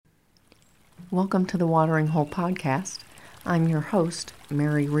Welcome to the Watering Hole podcast. I'm your host,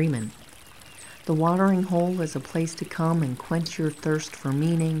 Mary Riemann. The Watering Hole is a place to come and quench your thirst for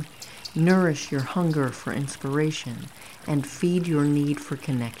meaning, nourish your hunger for inspiration, and feed your need for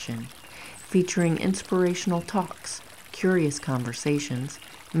connection. Featuring inspirational talks, curious conversations,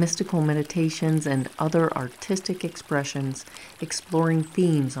 mystical meditations, and other artistic expressions, exploring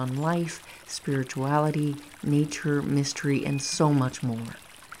themes on life, spirituality, nature, mystery, and so much more.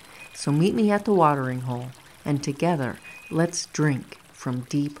 So meet me at the watering hole, and together, let's drink from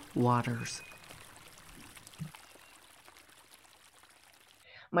deep waters.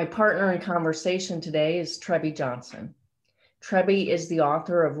 My partner in conversation today is Trebby Johnson. Trebby is the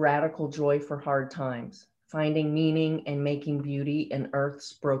author of Radical Joy for Hard Times, Finding Meaning and Making Beauty in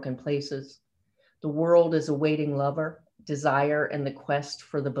Earth's Broken Places. The World is a Waiting Lover, Desire and the Quest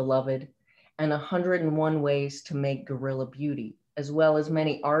for the Beloved, and 101 Ways to Make Guerrilla Beauty, as well as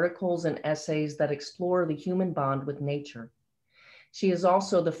many articles and essays that explore the human bond with nature. She is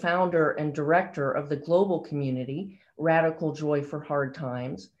also the founder and director of the global community, Radical Joy for Hard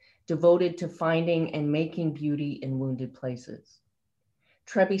Times, devoted to finding and making beauty in wounded places.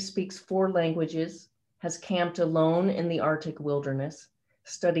 Trebby speaks 4 languages, has camped alone in the Arctic wilderness,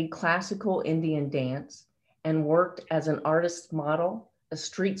 studied classical Indian dance, and worked as an artist model, a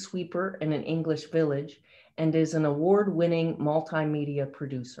street sweeper in an English village, and is an award-winning multimedia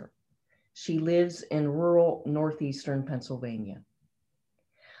producer. She lives in rural northeastern Pennsylvania.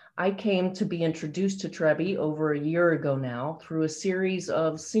 I came to be introduced to Trebby over a year ago now through a series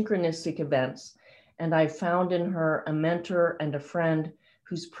of synchronistic events, and I found in her a mentor and a friend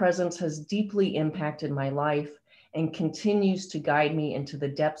whose presence has deeply impacted my life and continues to guide me into the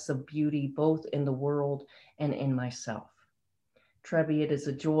depths of beauty, both in the world and in myself. Trebby, it is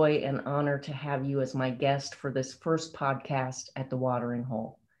a joy and honor to have you as my guest for this first podcast at the Watering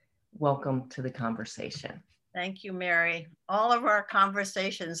Hole. Welcome to the conversation. Thank you, Mary. All of our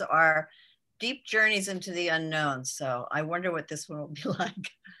conversations are deep journeys into the unknown. So I wonder what this one will be like.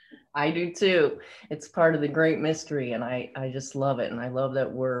 I do too. It's part of the great mystery, and I just love it. And I love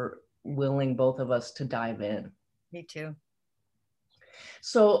that we're willing, both of us, to dive in. Me too.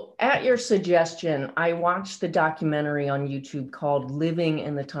 So at your suggestion, I watched the documentary on YouTube called Living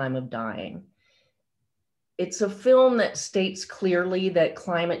in the Time of Dying. It's a film that states clearly that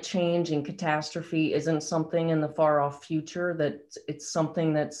climate change and catastrophe isn't something in the far off future, that it's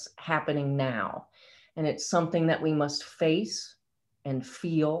something that's happening now. And it's something that we must face and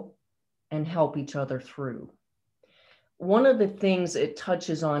feel and help each other through. One of the things it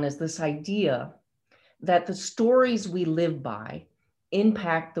touches on is this idea that the stories we live by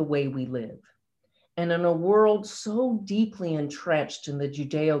impact the way we live. And in a world so deeply entrenched in the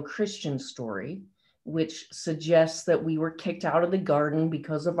Judeo-Christian story, which suggests that we were kicked out of the garden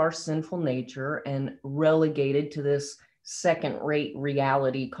because of our sinful nature and relegated to this second-rate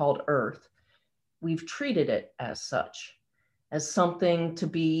reality called Earth, we've treated it as such, as something to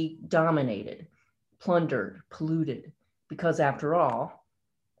be dominated, plundered, polluted, because after all,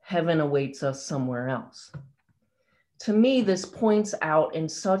 heaven awaits us somewhere else. To me, this points out in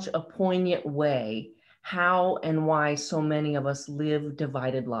such a poignant way how and why so many of us live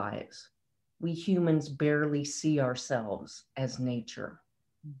divided lives. We humans barely see ourselves as nature.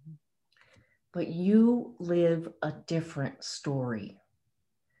 Mm-hmm. But you live a different story.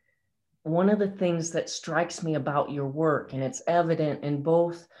 One of the things that strikes me about your work, and it's evident in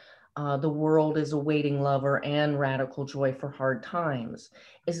both The World is a Waiting Lover and Radical Joy for Hard Times,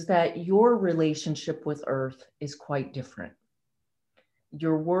 is that your relationship with Earth is quite different.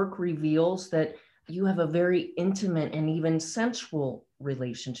 Your work reveals that you have a very intimate and even sensual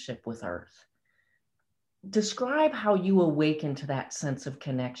relationship with Earth. Describe how you awaken to that sense of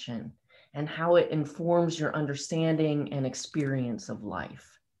connection and how it informs your understanding and experience of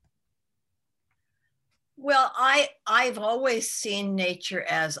life. Well, I've always seen nature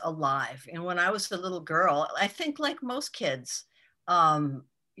as alive. And when I was a little girl, I think like most kids,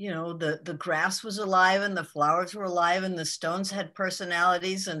 the grass was alive and the flowers were alive and the stones had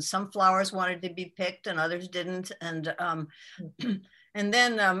personalities, and some flowers wanted to be picked and others didn't. And and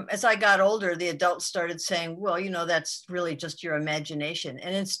then as I got older, the adults started saying, well, that's really just your imagination.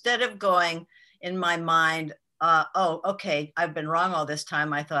 And instead of going in my mind, oh, okay, I've been wrong all this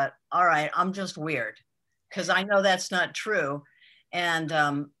time, I thought, all right, I'm just weird, because I know that's not true. And,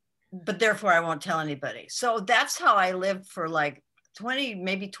 but therefore I won't tell anybody. So that's how I lived for like 20,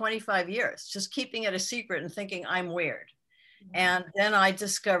 maybe 25 years, just keeping it a secret and thinking I'm weird. And then I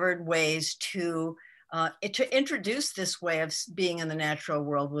discovered ways to to introduce this way of being in the natural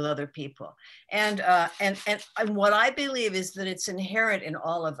world with other people. And what I believe is that it's inherent in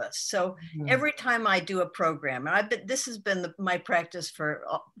all of us. So every time I do a program, and this has been my practice for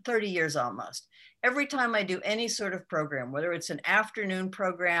 30 years almost. Every time I do any sort of program, whether it's an afternoon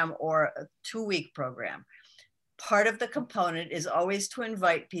program or a 2-week program, part of the component is always to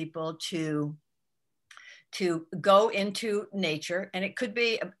invite people to go into nature, and it could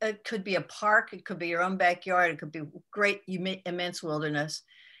be a park, it could be your own backyard, it could be great immense wilderness,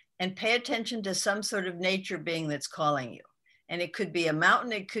 and pay attention to some sort of nature being that's calling you. And it could be a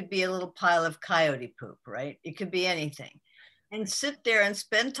mountain, it could be a little pile of coyote poop, right? It could be anything. And sit there and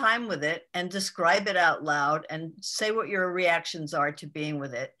spend time with it and describe it out loud and say what your reactions are to being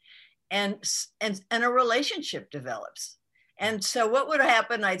with it. And a relationship develops. And so what would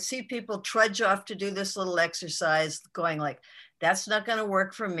happen? I'd see people trudge off to do this little exercise going like, that's not going to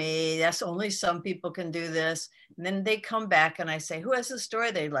work for me. That's only some people can do this. And then they come back and I say, who has a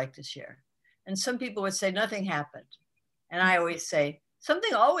story they'd like to share? And some people would say, nothing happened. And I always say,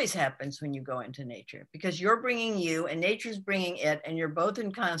 something always happens when you go into nature, because you're bringing you and nature's bringing it, and you're both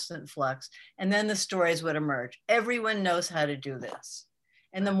in constant flux. And then the stories would emerge. Everyone knows how to do this.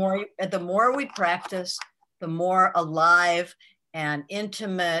 And the more we practice, the more alive and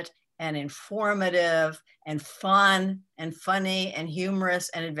intimate and informative and fun and funny and humorous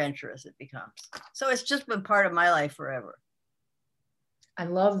and adventurous it becomes. So it's just been part of my life forever. I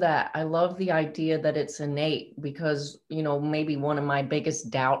love that. I love the idea that it's innate, because, you know, maybe one of my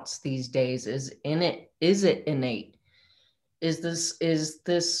biggest doubts these days is it innate? Is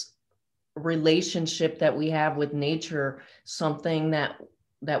this relationship that we have with nature something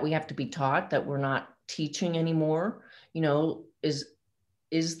that we have to be taught, that we're not teaching anymore? You know,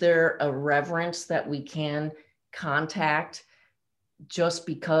 is there a reverence that we can contact just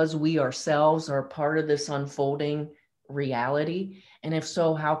because we ourselves are part of this unfolding reality? And if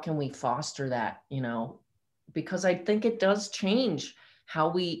so, how can we foster that? You know, because I think it does change how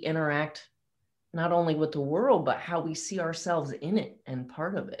we interact, not only with the world, but how we see ourselves in it and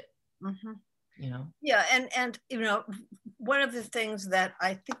part of it. Mm-hmm. You know? Yeah. And, you know, one of the things that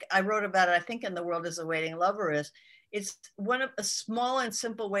I think I wrote about it, I think in The World is a Waiting Lover, is it's a small and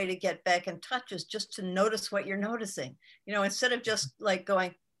simple way to get back in touch is just to notice what you're noticing. You know, instead of just like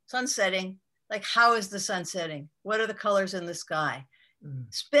going sun setting, like, how is the sun setting? What are the colors in the sky?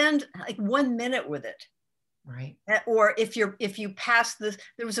 Spend like 1 minute with it. Right. Or if you pass this,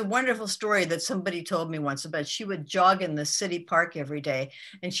 there was a wonderful story that somebody told me once about, she would jog in the city park every day,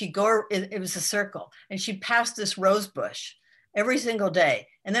 and it was a circle, and she'd pass this rose bush every single day.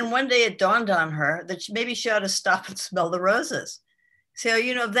 And then one day it dawned on her that maybe she ought to stop and smell the roses. So,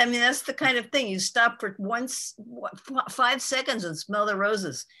 you know, I mean, that's the kind of thing. You stop for 5 seconds and smell the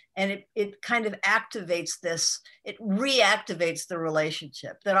roses. And it kind of activates it reactivates the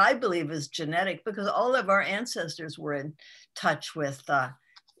relationship that I believe is genetic, because all of our ancestors were in touch with the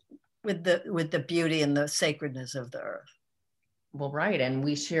beauty and the sacredness of the earth. Well, right. And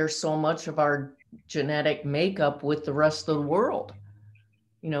we share so much of our genetic makeup with the rest of the world,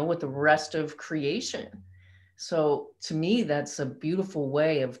 you know, with the rest of creation. So to me, that's a beautiful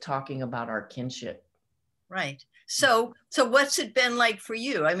way of talking about our kinship. Right. So what's it been like for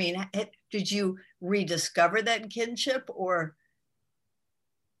you? I mean, did you rediscover that kinship, or?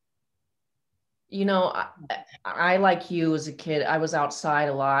 You know, I like you as a kid, I was outside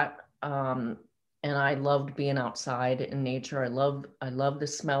a lot. And I loved being outside in nature. I love the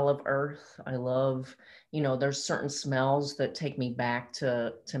smell of earth. I love, you know, there's certain smells that take me back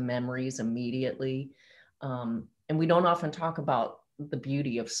to memories immediately. And we don't often talk about the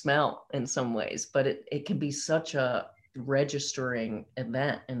beauty of smell in some ways, but it can be such a registering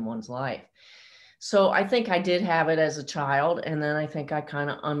event in one's life. So I think I did have it as a child, and then I think I kind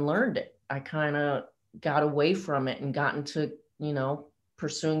of unlearned it. I kind of got away from it and got into, you know,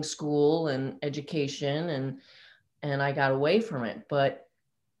 pursuing school and education, and I got away from it. But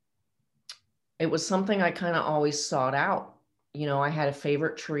it was something I kind of always sought out. You know, I had a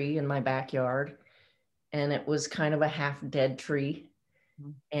favorite tree in my backyard, and it was kind of a half dead tree.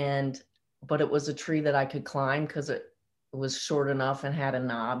 But it was a tree that I could climb because it was short enough and had a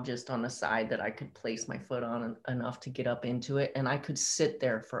knob just on the side that I could place my foot on enough to get up into it. And I could sit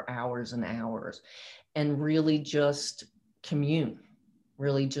there for hours and hours and really just commune,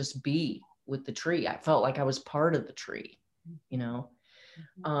 really just be with the tree. I felt like I was part of the tree, you know.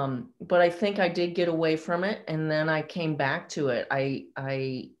 But I think I did get away from it, and then I came back to it.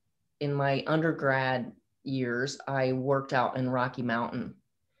 I in my undergrad years, I worked out in Rocky Mountain,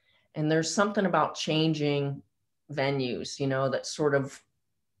 and there's something about changing venues, you know, that sort of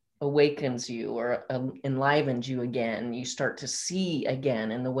awakens you or enlivens you again. You start to see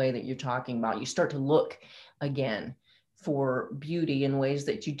again in the way that you're talking about. You start to look again for beauty in ways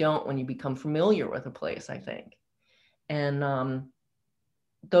that you don't when you become familiar with a place, I think. And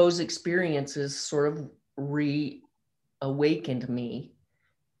those experiences sort of reawakened me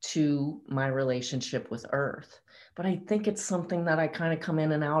to my relationship with Earth. But I think it's something that I kind of come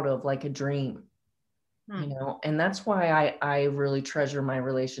in and out of like a dream, you know, and that's why I really treasure my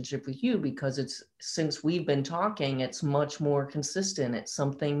relationship with you, because it's, since we've been talking, it's much more consistent. It's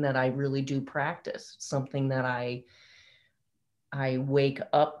something that I really do practice. It's something that I wake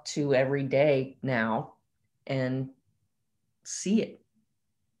up to every day now and see it,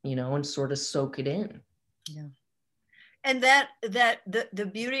 you know, and sort of soak it in. Yeah. And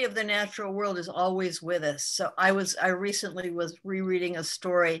the beauty of the natural world is always with us. So I recently was rereading a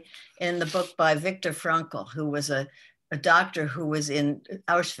story in the book by Viktor Frankl, who was a doctor who was in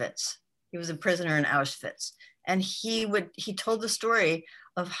Auschwitz. He was a prisoner in Auschwitz. And he told the story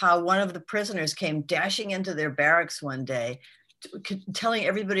of how one of the prisoners came dashing into their barracks one day, telling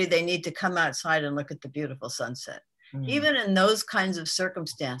everybody they need to come outside and look at the beautiful sunset. Even in those kinds of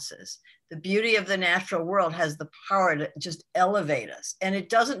circumstances, the beauty of the natural world has the power to just elevate us. And it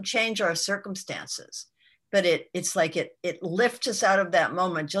doesn't change our circumstances, but it's like it lifts us out of that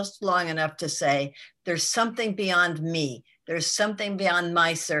moment just long enough to say, there's something beyond me. There's something beyond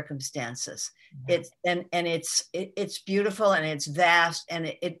my circumstances. It's beautiful and it's vast, and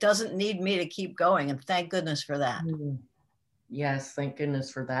it doesn't need me to keep going. And thank goodness for that. Yes, thank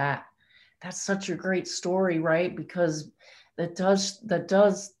goodness for that. That's such a great story, right? Because that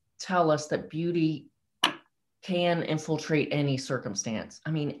does tell us that beauty can infiltrate any circumstance. I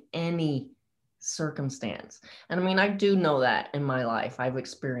mean, any circumstance. And I mean, I do know that in my life. I've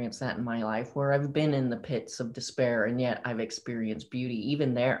experienced that in my life, where I've been in the pits of despair, and yet I've experienced beauty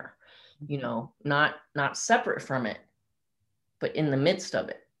even there, you know, not separate from it, but in the midst of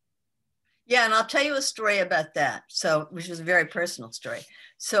it. Yeah, and I'll tell you a story about that. So, which is a very personal story.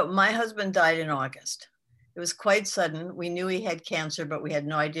 So my husband died in August. It was quite sudden. We knew he had cancer, but we had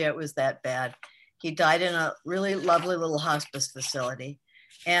no idea it was that bad. He died in a really lovely little hospice facility.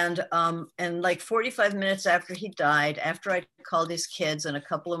 And like 45 minutes after he died, after I called his kids and a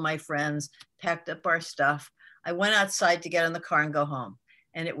couple of my friends, packed up our stuff, I went outside to get in the car and go home.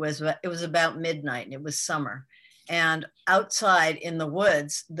 And it was about midnight, and it was summer. And outside in the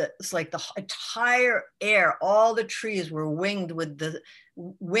woods, it's like the entire air, all the trees were winged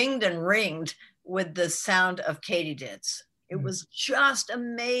and ringed with the sound of katydids. It was just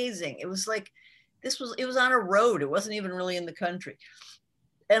amazing. It was like, it was on a road. It wasn't even really in the country.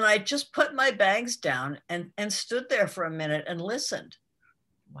 And I just put my bags down and stood there for a minute and listened.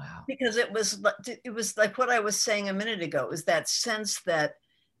 Wow. Because it was like what I was saying a minute ago, is that sense that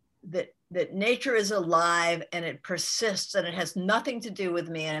nature is alive and it persists, and it has nothing to do with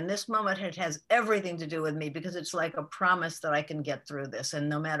me. And in this moment, it has everything to do with me, because it's like a promise that I can get through this. And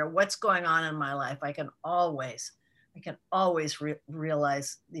no matter what's going on in my life, I can always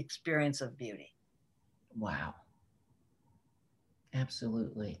realize the experience of beauty. Wow.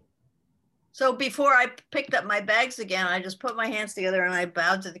 Absolutely. So before I picked up my bags again, I just put my hands together and I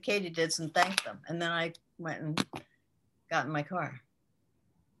bowed to the katydids and thanked them. And then I went and got in my car.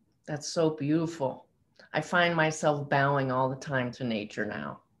 That's so beautiful. I find myself bowing all the time to nature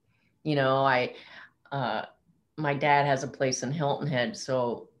now. You know, my dad has a place in Hilton Head,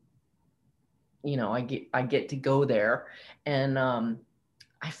 so you know, I get to go there, and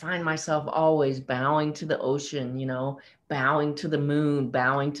I find myself always bowing to the ocean, you know, bowing to the moon,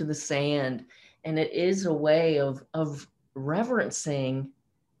 bowing to the sand, and it is a way of reverencing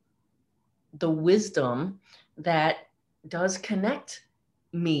the wisdom that does connect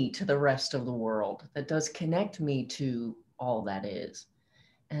me to the rest of the world, that does connect me to all that is.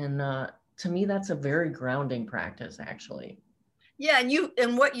 And to me, that's a very grounding practice, actually. Yeah,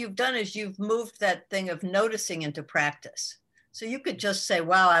 and what you've done is you've moved that thing of noticing into practice. So you could just say,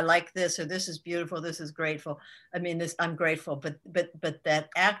 wow, I like this, or this is beautiful, this is grateful. I mean, I'm grateful, but that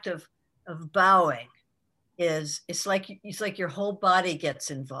act of bowing it's like your whole body gets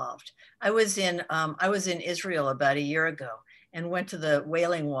involved. I was in Israel about a year ago and went to the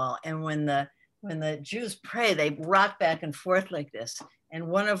Wailing Wall. And when the Jews pray, they rock back and forth like this. And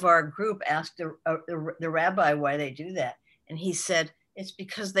one of our group asked the rabbi why they do that. And he said, it's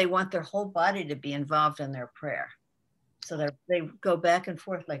because they want their whole body to be involved in their prayer. So they go back and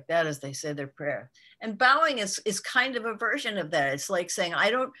forth like that as they say their prayer. And bowing is kind of a version of that. It's like saying,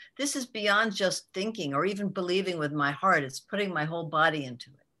 this is beyond just thinking or even believing with my heart. It's putting my whole body into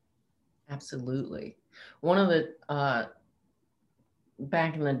it. Absolutely. One of the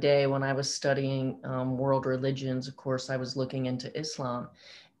back in the day when I was studying world religions, of course, I was looking into Islam,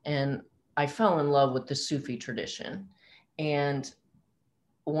 and I fell in love with the Sufi tradition. And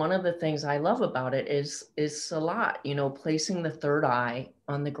one of the things I love about it is salat, you know, placing the third eye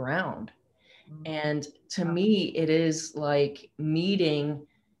on the ground. And to me, it is like meeting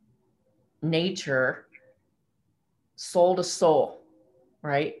nature soul to soul,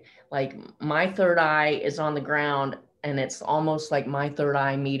 right? Like my third eye is on the ground, and it's almost like my third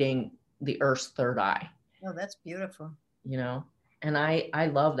eye meeting the earth's third eye, Oh, that's beautiful. you know? And I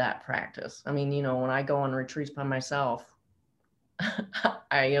love that practice. I mean, you know, when I go on retreats by myself,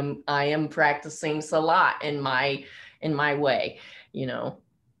 I am practicing salat in my way, you know.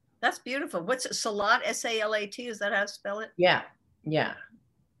 That's beautiful. What's it, Salat? S-A-L-A-T? Is that how to spell it? Yeah. Yeah.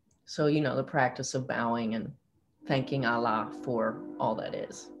 So, you know, the practice of bowing and thanking Allah for all that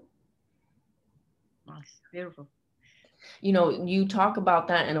is. Nice. Beautiful. You know, you talk about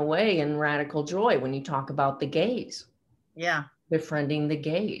that in a way in Radical Joy when you talk about the gaze. Yeah. Befriending the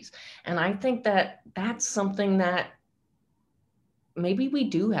gaze. And I think that that's something that maybe we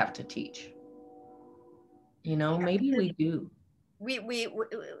do have to teach. You know, Yeah, maybe we do. we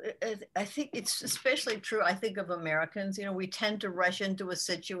I think it's especially true, I think, of Americans. You know, we tend to rush into a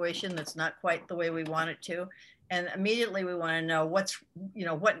situation that's not quite the way we want it to, and immediately we want to know what's, you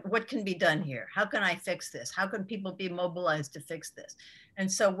know, what can be done here, how can I fix this, how can people be mobilized to fix this.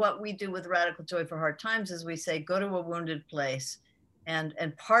 And so what we do with Radical Joy for Hard Times is we say, go to a wounded place, and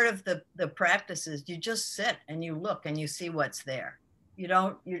part of the practice is you just sit and you look and you see what's there. You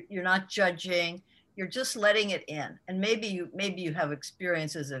don't, you're not judging, you're just letting it in. And maybe you have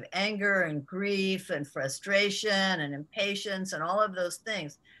experiences of anger and grief and frustration and impatience and all of those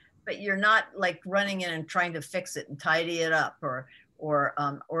things, but you're not like running in and trying to fix it and tidy it up or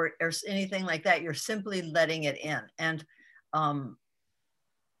anything like that. You're simply letting it in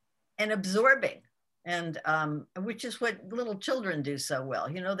and absorbing, and which is what little children do so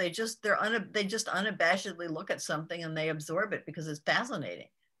well. You know, they just unabashedly look at something and they absorb it because it's fascinating.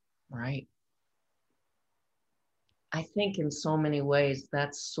 Right. I think in so many ways,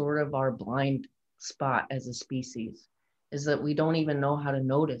 that's sort of our blind spot as a species, is that we don't even know how to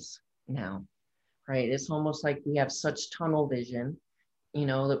notice now, right? It's almost like we have such tunnel vision, you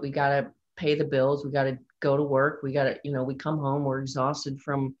know, that we got to pay the bills, we got to go to work, we got to, you know, we come home, we're exhausted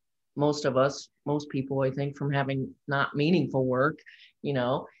from most of us, most people, I think, from having not meaningful work, you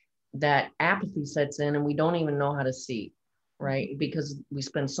know, that apathy sets in and we don't even know how to see, right? Because we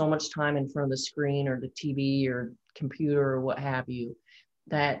spend so much time in front of the screen or the TV or computer or what have you,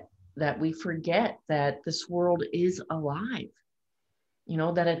 that we forget that this world is alive, you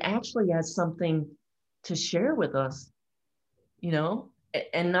know, that it actually has something to share with us, you know,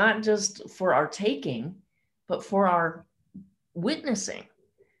 and not just for our taking, but for our witnessing,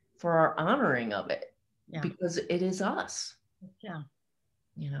 for our honoring of it. Yeah. Because it is us. Yeah.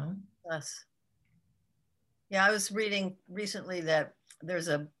 You know? Us. Yeah, I was reading recently that there's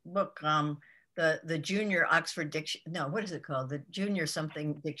a book, the Junior Oxford Dictionary, no, what is it called? The Junior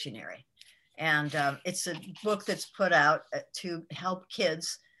something Dictionary. And it's a book that's put out to help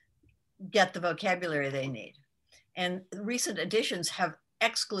kids get the vocabulary they need. And recent editions have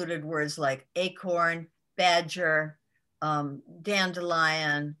excluded words like acorn, badger,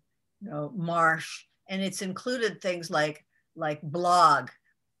 dandelion, you know, marsh, and it's included things like blog,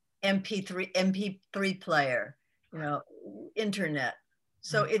 MP3 player, you know, internet.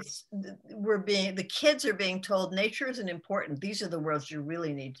 So it's, the kids are being told nature isn't important. These are the words you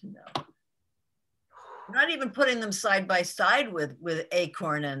really need to know. Not even putting them side by side with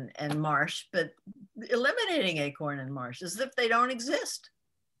acorn and marsh, but eliminating acorn and marsh as if they don't exist.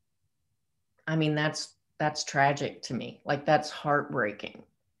 I mean, that's tragic to me. Like, that's heartbreaking,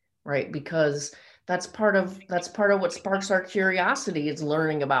 right? Because that's part of what sparks our curiosity, is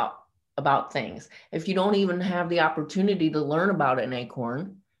learning about things. If you don't even have the opportunity to learn about an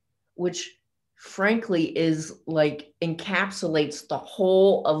acorn, which frankly is like encapsulates the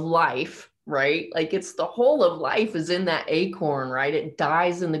whole of life, right? Like, it's the whole of life is in that acorn, right? It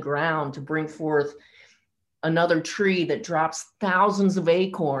dies in the ground to bring forth another tree that drops thousands of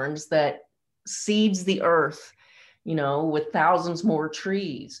acorns that seeds the earth, you know, with thousands more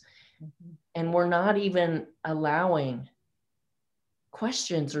trees. Mm-hmm. And we're not even allowing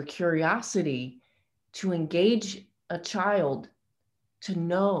questions or curiosity to engage a child to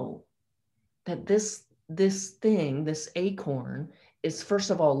know that this thing, this acorn, is first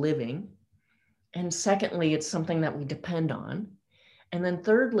of all living, and secondly, it's something that we depend on, and then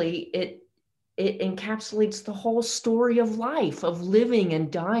thirdly, it encapsulates the whole story of life, of living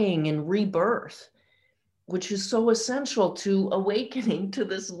and dying and rebirth. which is so essential to awakening to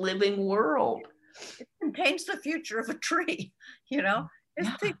this living world. It contains the future of a tree, you know? This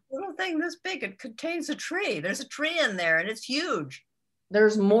Yeah. little thing this big, it contains a tree. There's a tree in there and it's huge.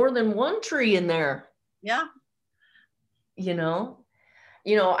 There's more than one tree in there, Yeah. you know?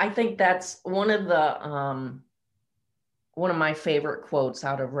 I think that's one of my favorite quotes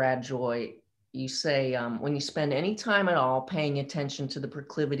out of Rad Joy. You say, when you spend any time at all paying attention to the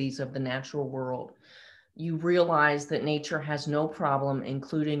proclivities of the natural world, you realize that nature has no problem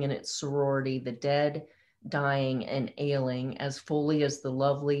including in its sorority the dead, dying, and ailing as fully as the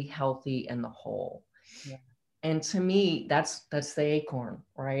lovely, healthy, and the whole. Yeah. And to me, that's the acorn,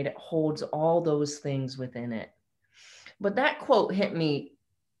 right? It holds all those things within it. But that quote hit me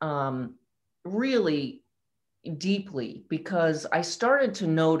really deeply, because I started to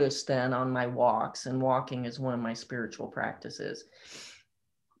notice then on my walks, and walking is one of my spiritual practices,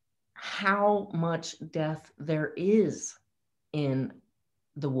 how much death there is in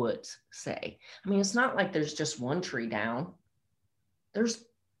the woods, say. I mean, it's not like there's just one tree down. There's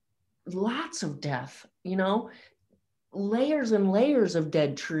lots of death, layers and layers of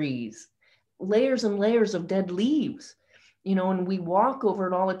dead trees, layers and layers of dead leaves, and we walk over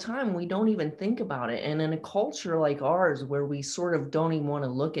it all the time. We don't even think about it. And in a culture like ours, where we sort of don't even want to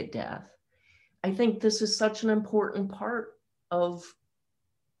look at death, I think this is such an important part of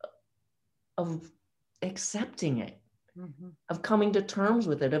accepting it, of coming to terms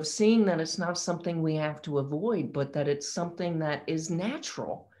with it, of seeing that it's not something we have to avoid, but that it's something that is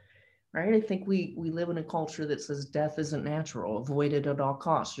natural, right? I think we live in a culture that says death isn't natural, avoid it at all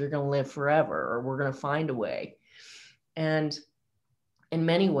costs. You're going to live forever, or we're going to find a way. And in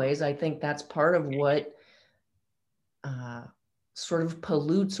many ways, I think that's part of what sort of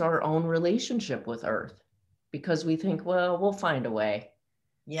pollutes our own relationship with Earth, because we think, well, we'll find a way.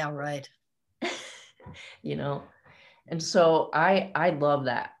 Yeah, right. And so I love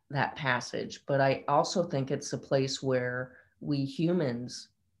that passage, but I also think it's a place where we humans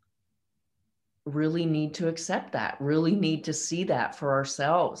really need to accept that, really need to see that for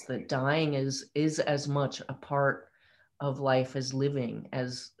ourselves, that dying is as much a part of life as living,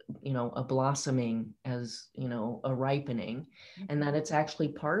 as a blossoming, as a ripening, and that it's actually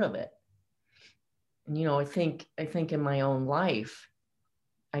part of it. And I think in my own life,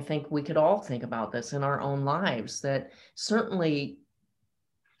 I think we could all think about this in our own lives, that certainly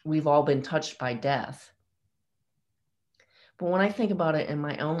we've all been touched by death. But when I think about it in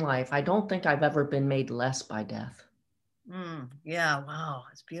my own life, I don't think I've ever been made less by death. Yeah, wow,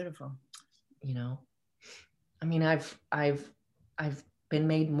 it's beautiful. I mean, I've been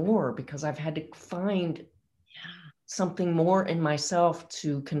made more, because I've had to find something more in myself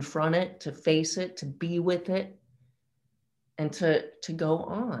to confront it, to face it, to be with it, and to go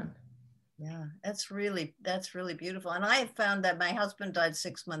on. Yeah, that's really beautiful. And I have found that my husband died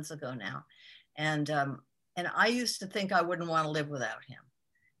 6 months ago now, and I used to think I wouldn't want to live without him.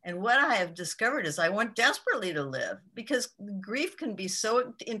 And what I have discovered is I want desperately to live, because grief can be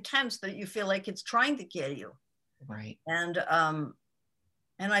so intense that you feel like it's trying to kill you. Right. And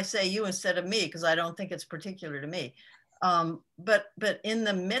I say you instead of me, because I don't think it's particular to me. But in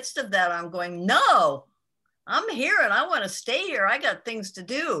the midst of that, I'm going, no, I'm here and I want to stay here. I got things to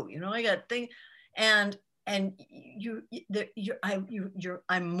do. I got things, and I'm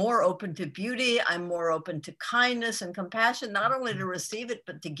more open to beauty. I'm more open to kindness and compassion, not only to receive it,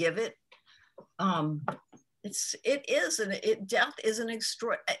 but to give it. Death is an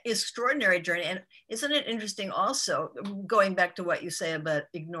extraordinary journey. And isn't it interesting also, going back to what you say about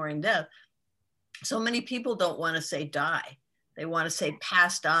ignoring death, so many people don't want to say die. They want to say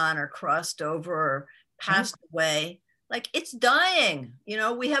passed on or crossed over or passed away. Like, it's dying.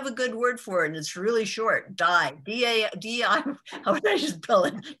 We have a good word for it, and it's really short. Die. D-I. How would I just spell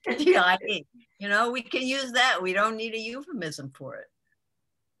it? D-I-E. We can use that. We don't need a euphemism for it.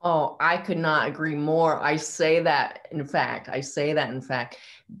 Oh, I could not agree more. I say that in fact,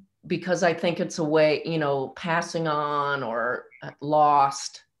 because I think it's a way, passing on or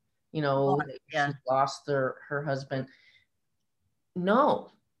lost, Yeah. She lost her husband.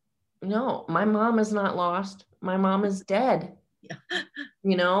 No, my mom is not lost. My mom is dead. Yeah.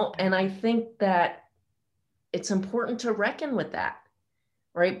 And I think that it's important to reckon with that,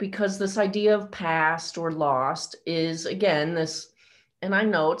 right? Because this idea of past or lost is, again, this, and I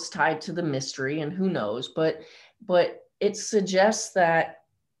know it's tied to the mystery and who knows, but it suggests that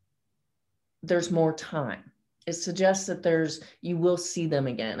there's more time. It suggests that you will see them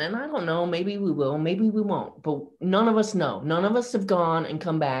again. And I don't know, maybe we will, maybe we won't, but none of us know. None of us have gone and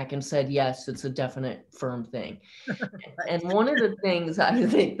come back and said, yes, it's a definite firm thing. Right. And one of the things I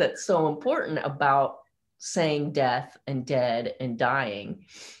think that's so important about saying death and dead and dying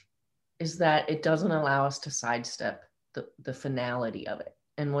is that it doesn't allow us to sidestep the finality of it.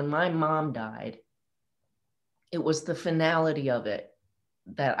 And when my mom died, it was the finality of it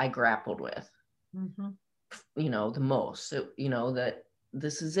that I grappled with, you know, the most. So, you know, that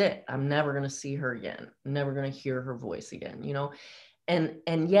this is it. I'm never going to see her again. I'm never going to hear her voice again, you know?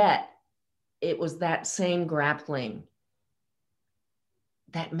 And yet it was that same grappling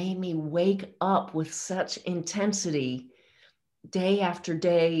that made me wake up with such intensity day after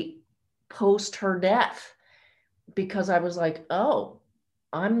day post her death, because I was like, oh,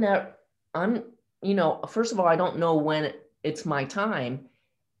 I'm, you know, first of all, I don't know when it's my time,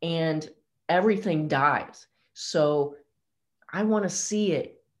 and everything dies. So I want to see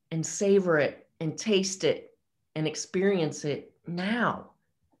it and savor it and taste it and experience it now,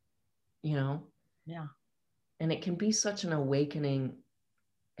 you know? Yeah. And it can be such an awakening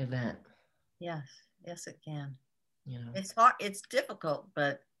event. Yes. Yes, it can. You know, it's hard, it's difficult,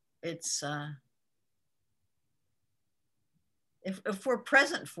 but it's, if we're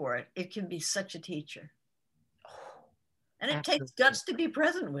present for it, it can be such a teacher. And it absolutely. takes guts to be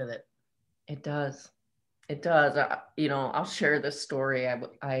present with it. It does. It does. You know, I'll share this story.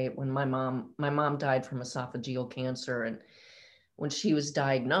 When my mom died from esophageal cancer, and when she was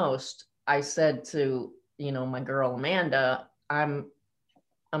diagnosed, I said to, you know, my girl Amanda, I'm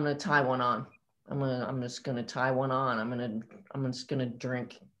gonna tie one on. I'm just gonna tie one on. I'm just gonna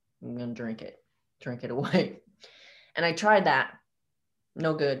drink. I'm gonna drink it away. And I tried that.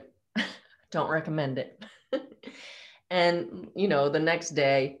 No good. Don't recommend it. And, you know, the next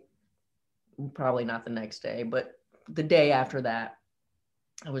day, probably not the next day, but the day after that,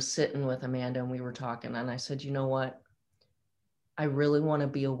 I was sitting with Amanda and we were talking, and I said, you know what? I really want to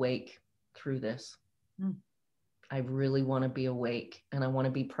be awake through this. I really want to be awake, and I want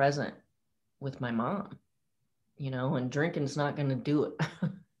to be present with my mom, you know, and drinking's not going to do it.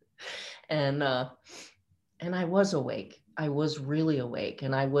 And I was awake. I was really awake,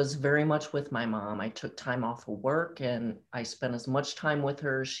 and I was very much with my mom. I took time off of work, and I spent as much time with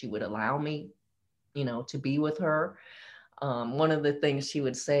her as she would allow me, you know, to be with her. One of the things she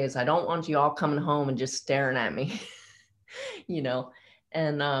would say is, I don't want you all coming home and just staring at me, you know,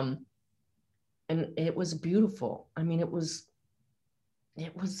 and it was beautiful. I mean, it was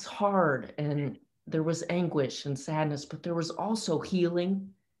hard, and there was anguish and sadness, but there was also healing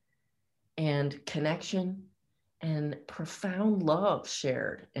and connection and profound love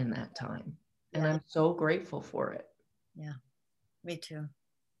shared in that time. Yeah. And I'm so grateful for it. Yeah, me too.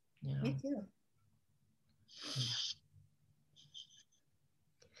 You know? Me too. Yeah.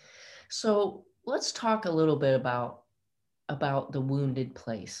 So let's talk a little bit about the wounded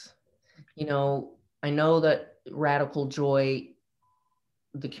place. You know, I know that Radical Joy,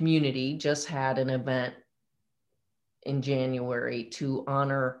 the community, just had an event in January to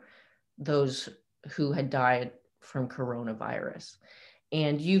honor those who had died from coronavirus.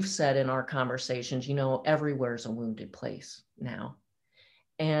 And you've said in our conversations, you know, everywhere's a wounded place now.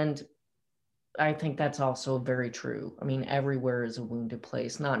 And I think that's also very true. I mean, everywhere is a wounded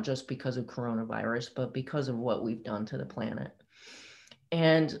place, not just because of coronavirus, but because of what we've done to the planet.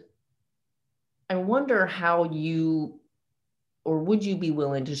 And I wonder how you, or would you be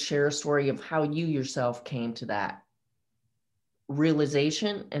willing to share a story of how you yourself came to that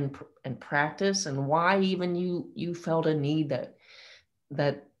realization and practice, and why even you felt a need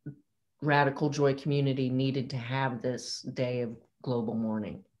that Radical Joy community needed to have this day of global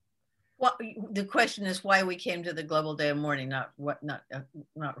mourning? Well, the question is why we came to the Global Day of Mourning, not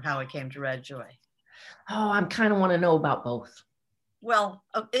how we came to Rad Joy. Oh, I kind of want to know about both. Well,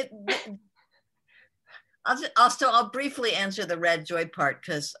 I'll briefly answer the Rad Joy part,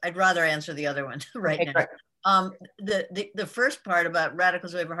 because I'd rather answer the other one right now. Great. The first part about Radical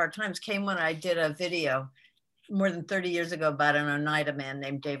Joy for Hard Times came when I did a video more than 30 years ago about an Oneida man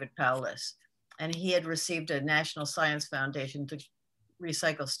named David Powless. And he had received a National Science Foundation to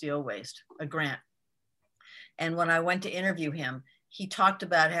recycle steel waste, a grant. And when I went to interview him, he talked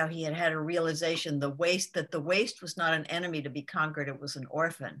about how he had a realization that the waste was not an enemy to be conquered, it was an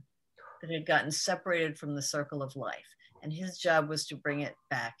orphan that had gotten separated from the circle of life. And his job was to bring it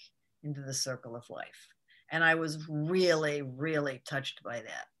back into the circle of life. And I was really, really touched by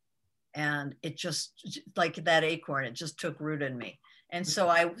that. And it just, like that acorn, it just took root in me. And so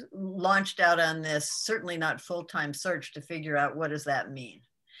I launched out on this, certainly not full-time search, to figure out what does that mean.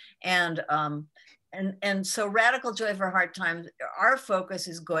 And so Radical Joy for Hard Times, our focus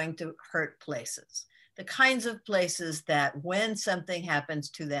is going to hurt places. The kinds of places that when something happens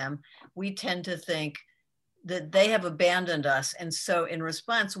to them, we tend to think that they have abandoned us. And so in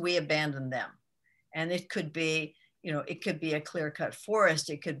response, we abandon them. And it could be, you know, it could be a clear-cut forest.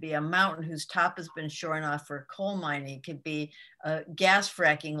 It could be a mountain whose top has been shorn off for coal mining. It could be a gas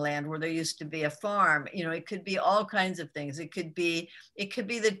fracking land where there used to be a farm. You know, it could be all kinds of things. It could be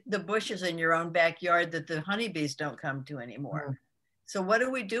the bushes in your own backyard that the honeybees don't come to anymore. Mm. So what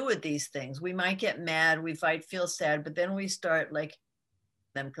do we do with these things? We might get mad, we might feel sad, but then we start like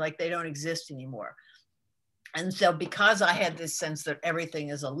them, like they don't exist anymore. And so because I had this sense that everything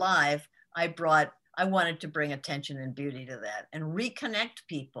is alive, I wanted to bring attention and beauty to that and reconnect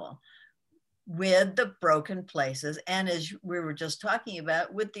people with the broken places. And as we were just talking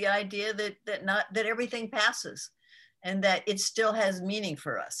about, with the idea that everything passes and that it still has meaning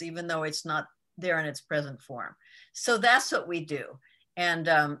for us, even though it's not there in its present form. So that's what we do. And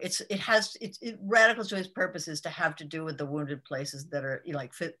Radical Joy's purpose is to have to do with the wounded places that are, you know,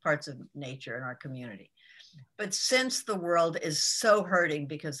 like parts of nature in our community. But since the world is so hurting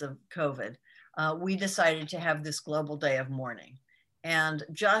because of COVID, we decided to have this global day of mourning. And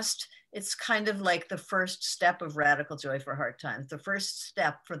it's kind of like the first step of Radical Joy for Hard Times. The first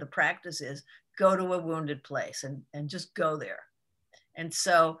step for the practice is go to a wounded place and just go there. And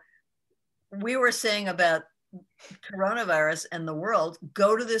so we were saying about coronavirus and the world,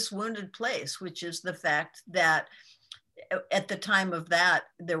 go to this wounded place, which is the fact that at the time of that,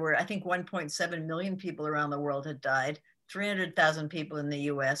 there were, I think, 1.7 million people around the world had died, 300,000 people in the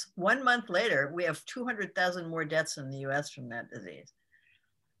US. 1 month later, we have 200,000 more deaths in the US from that disease.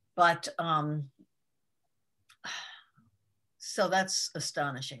 But, so that's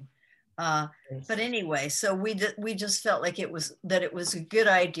astonishing. But anyway, so we just felt like it was a good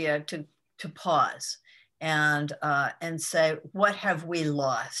idea to pause and say, what have we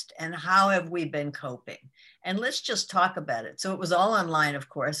lost and how have we been coping? And let's just talk about it. So it was all online, of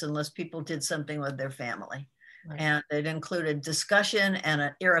course, unless people did something with their family. Right. And it included discussion and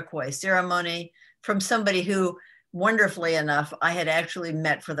an Iroquois ceremony from somebody who, wonderfully enough, I had actually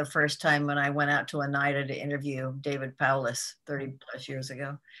met for the first time when I went out to Oneida to interview David Powless 30 plus years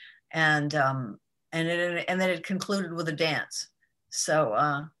ago. And then it concluded with a dance.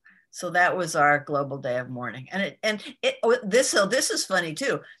 So that was our global day of mourning. This is funny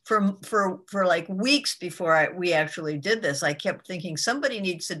too. For like weeks before we actually did this, I kept thinking somebody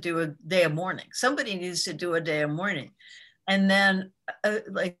needs to do a day of mourning. Somebody needs to do a day of mourning. And then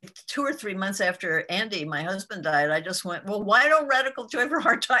like 2 or 3 months after Andy, my husband, died, I just went, well, why don't Radical Joy for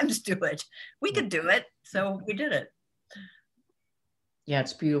Hard Times do it? We could do it. So we did it. Yeah,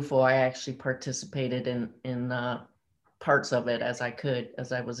 it's beautiful. I actually participated in parts of it as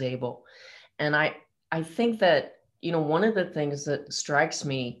I was able. And I think that, you know, one of the things that strikes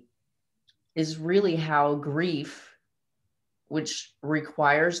me is really how grief, which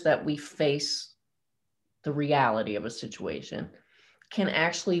requires that we face the reality of a situation, can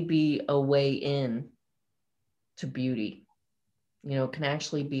actually be a way in to beauty, you know, can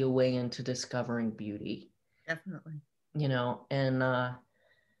actually be a way into discovering beauty. Definitely. You know, and I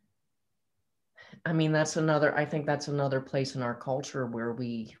mean, I think that's another place in our culture where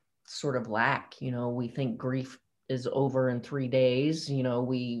we sort of lack, you know, we think grief is over in 3 days, you know,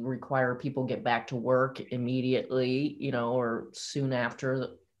 we require people get back to work immediately, you know, or soon after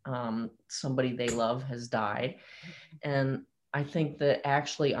somebody they love has died. And I think that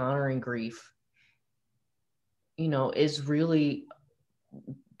actually honoring grief, you know, is really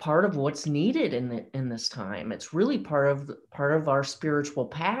part of what's needed in this time. It's really part of our spiritual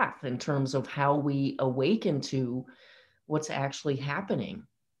path in terms of how we awaken to what's actually happening,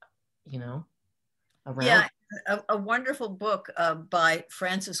 you know, around. Yeah, a wonderful book by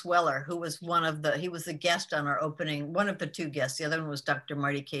Francis Weller, who was he was the guest on our opening, one of the 2 guests. The other one was Dr.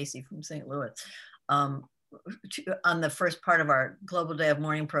 Marty Casey from St. Louis, on the first part of our Global Day of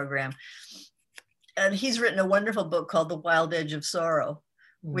Mourning program. And he's written a wonderful book called The Wild Edge of Sorrow,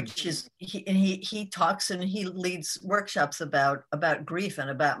 which is, he talks and he leads workshops about grief and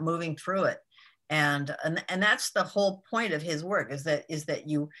about moving through it. And that's the whole point of his work, is that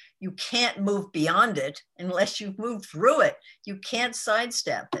you can't move beyond it unless you've moved through it. You can't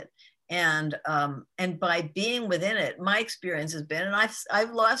sidestep it. And by being within it, my experience has been, and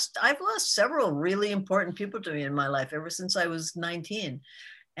I've lost several really important people to me in my life ever since I was 19.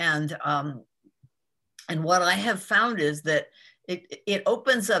 And what I have found is that it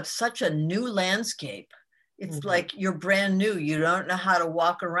opens up such a new landscape. It's like you're brand new. You don't know how to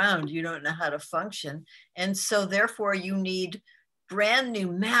walk around. You don't know how to function. And so therefore you need brand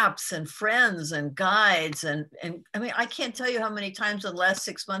new maps and friends and guides. And I mean, I can't tell you how many times in the last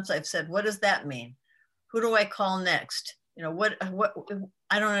 6 months I've said, what does that mean? Who do I call next? You know, what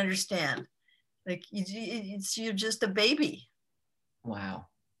I don't understand. Like you're just a baby. Wow.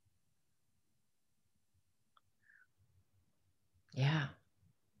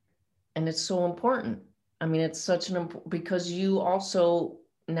 And it's so important. I mean, it's such an because you also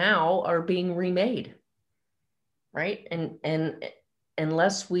now are being remade, right? And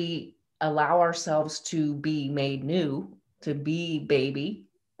unless we allow ourselves to be made new, to be baby,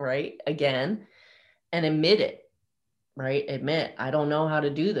 right? Again, and admit it, right? Admit, I don't know how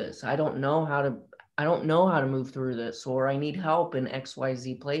to do this. I don't know how to move through this, or I need help in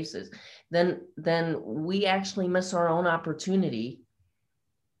XYZ places. Then we actually miss our own opportunity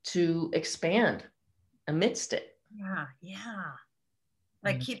to expand amidst it. Yeah, yeah.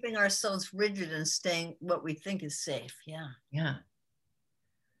 Like keeping ourselves rigid and staying what we think is safe. Yeah. Yeah.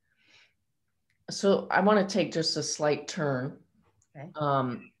 So I want to take just a slight turn. Okay.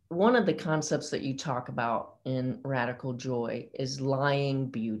 One of the concepts that you talk about in Radical Joy is lying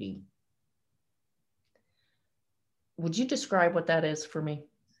beauty. Would you describe what that is for me?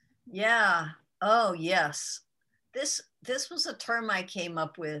 Yeah. Oh, yes. This was a term I came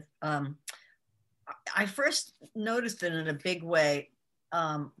up with. I first noticed it in a big way.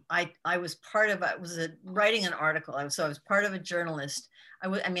 I was part of, writing an article. I was part of a journalist. I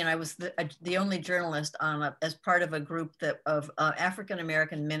was the only journalist as part of a group of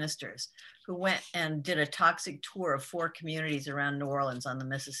African-American ministers who went and did a toxic tour of 4 communities around New Orleans on the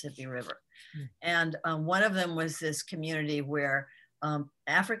Mississippi River. And one of them was this community where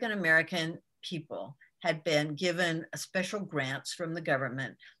African-American people had been given special grants from the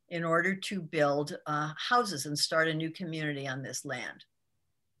government in order to build houses and start a new community on this land.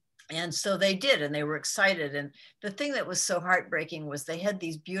 And so they did, and they were excited. And the thing that was so heartbreaking was they had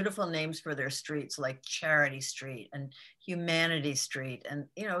these beautiful names for their streets, like Charity Street and Humanity Street. And,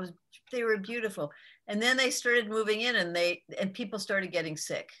 they were beautiful. And then they started moving in, and people started getting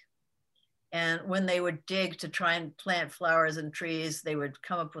sick. And when they would dig to try and plant flowers and trees, they would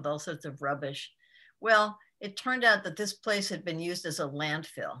come up with all sorts of rubbish. Well, it turned out that this place had been used as a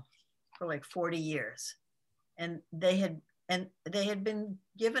landfill for like 40 years. And they had been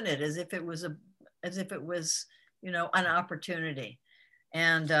given it as if it was an opportunity.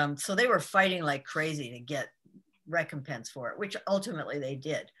 And so they were fighting like crazy to get recompense for it, which ultimately they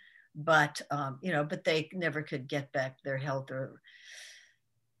did. But they never could get back their health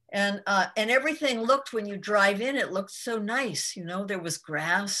and everything looked, when you drive in, it looked so nice. There was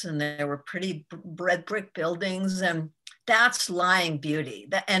grass and there were pretty red brick buildings, and that's lying beauty.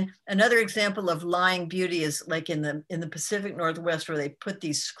 And another example of lying beauty is like in the Pacific Northwest, where they put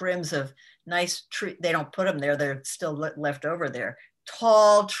these scrims of nice tree. They don't put them there; they're still left over there.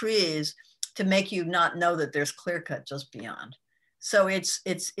 Tall trees to make you not know that there's clear cut just beyond. So it's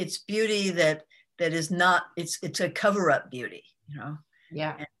beauty that is not. It's a cover up beauty.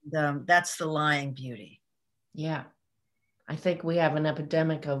 Yeah. And that's the lying beauty. Yeah. I think we have an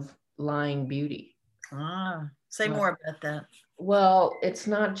epidemic of lying beauty. Say more about that. Well, it's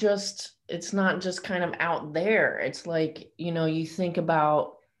not just kind of out there. It's like, you think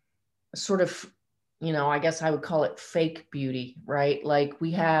about sort of, I guess I would call it fake beauty, right? Like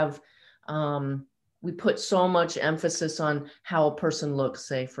we have, we put so much emphasis on how a person looks,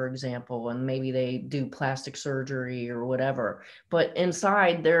 say, for example, and maybe they do plastic surgery or whatever, but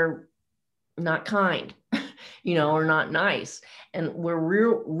inside they're not kind, or not nice. And where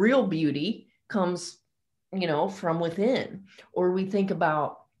real beauty comes, from within. Or we think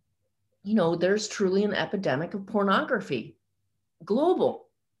about, there's truly an epidemic of pornography, global.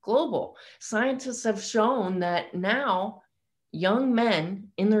 Scientists have shown that now young men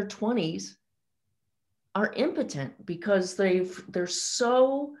in their 20s are impotent because they're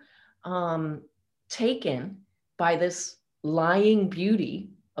so taken by this lying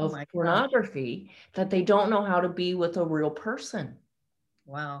beauty of pornography that they don't know how to be with a real person.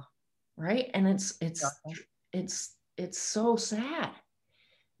 Wow. Right. And it's so sad.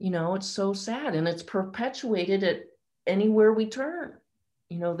 It's so sad, and it's perpetuated at anywhere we turn.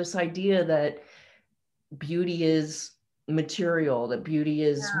 This idea that beauty is material, that beauty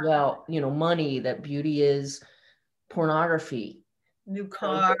is, money, that beauty is pornography. New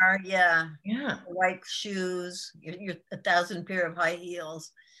car, yeah. White shoes, your 1,000 pair of high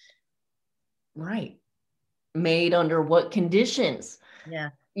heels. Right. Made under what conditions? Yeah.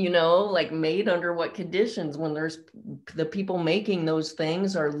 Like made under what conditions, when there's the people making those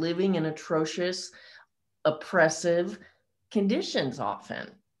things are living in atrocious, oppressive conditions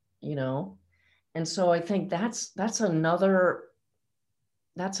often, And so I think that's another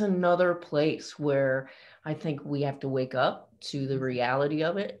place where I think we have to wake up to the reality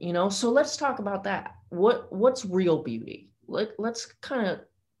of it, So let's talk about that. What's real beauty? Let's kind of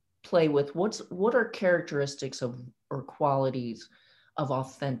play with what are characteristics of or qualities of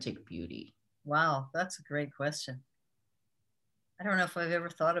authentic beauty? Wow, that's a great question. I don't know if I've ever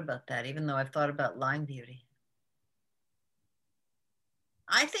thought about that, even though I've thought about line beauty.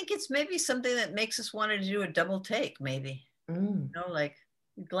 I think it's maybe something that makes us want to do a double take, maybe. Like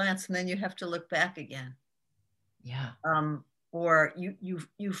you glance and then you have to look back again. Yeah. Or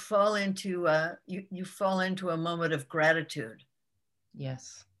you fall into you fall into a moment of gratitude.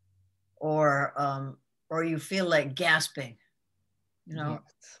 Yes. Or you feel like gasping, Yes.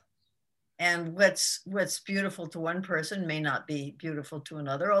 And what's beautiful to one person may not be beautiful to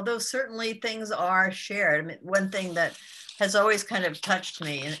another, although certainly things are shared. I mean, one thing that has always kind of touched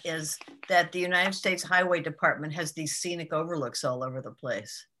me is that the United States Highway Department has these scenic overlooks all over the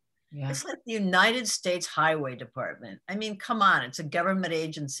place. Yeah. It's like the United States Highway Department. I mean, come on, it's a government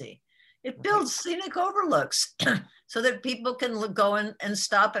agency. It builds scenic overlooks so that people can go and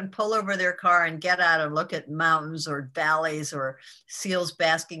stop and pull over their car and get out and look at mountains or valleys or seals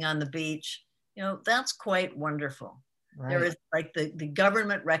basking on the beach. That's quite wonderful. Right. There is like the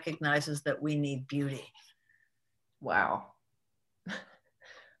government recognizes that we need beauty. Wow.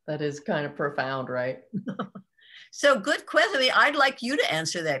 That is kind of profound, right? So good question. I mean, I'd like you to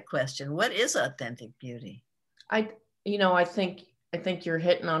answer that question. What is authentic beauty? I think you're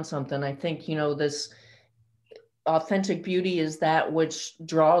hitting on something. I think, this authentic beauty is that which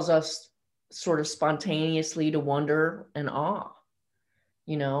draws us sort of spontaneously to wonder and awe.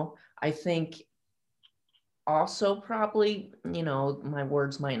 I think also probably, my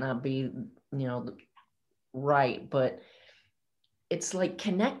words might not be, right, but it's like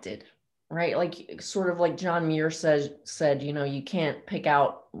connected, right? Like sort of like John Muir said, you can't pick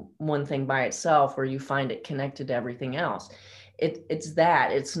out one thing by itself, or you find it connected to everything else. It's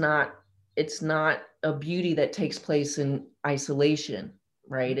not a beauty that takes place in isolation,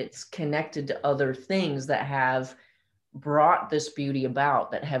 right? It's connected to other things that have brought this beauty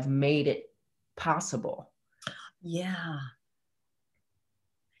about, that have made it possible. Yeah.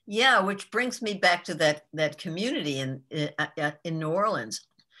 Yeah, which brings me back to that community in New Orleans,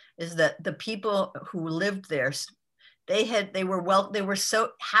 is that the people who lived there, they were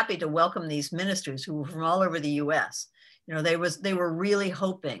so happy to welcome these ministers who were from all over the U.S. They were really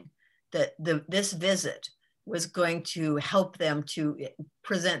hoping that this visit was going to help them to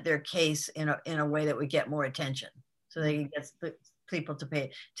present their case in a way that would get more attention, so they could get the people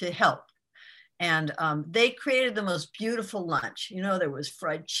to help. And they created the most beautiful lunch. There was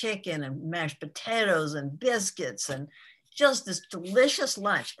fried chicken and mashed potatoes and biscuits and just this delicious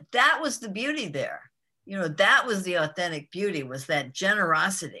lunch. That was the beauty there. That was the authentic beauty, was that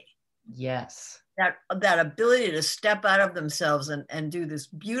generosity. Yes. That ability to step out of themselves and do this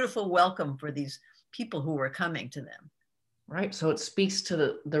beautiful welcome for these people who were coming to them. Right. So it speaks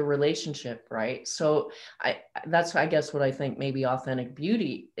to the relationship, right? So that's, I guess, what I think maybe authentic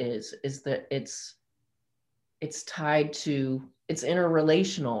beauty is that it's tied to, it's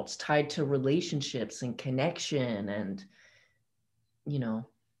interrelational. It's tied to relationships and connection and,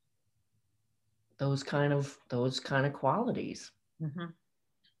 those kind of qualities. Mm-hmm.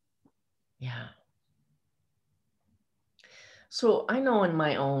 Yeah. So I know in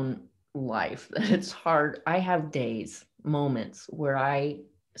my own life that it's hard. I have days, moments where I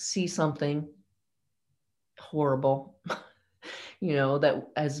see something horrible, that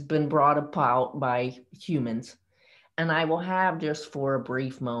has been brought about by humans. And I will have, just for a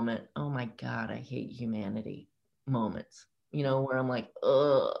brief moment, oh my God, I hate humanity moments, where I'm like,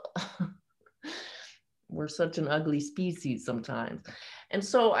 ugh, we're such an ugly species sometimes. And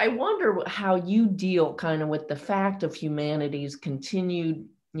so I wonder how you deal kind of with the fact of humanity's continued,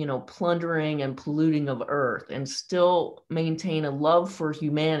 plundering and polluting of Earth, and still maintain a love for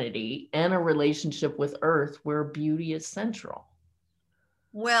humanity and a relationship with Earth where beauty is central.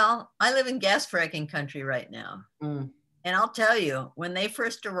 Well, I live in gas fracking country right now. And I'll tell you, when they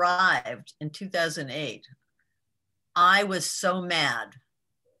first arrived in 2008, I was so mad.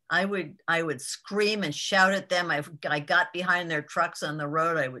 I would scream and shout at them. I got behind their trucks on the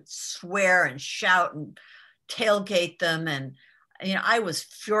road. I would swear and shout and tailgate them. And, I was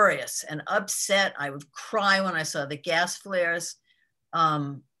furious and upset. I would cry when I saw the gas flares.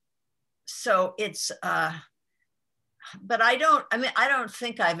 So it's, but I don't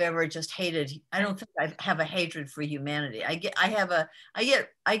think I've ever just hated. I don't think I have a hatred for humanity. I get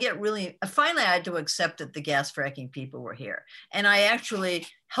really, finally I had to accept that the gas fracking people were here. And I actually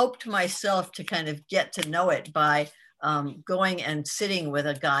helped myself to kind of get to know it by going and sitting with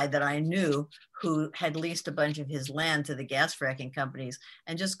a guy that I knew who had leased a bunch of his land to the gas fracking companies,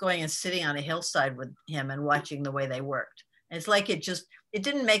 and just going and sitting on a hillside with him and watching the way they worked. It's like it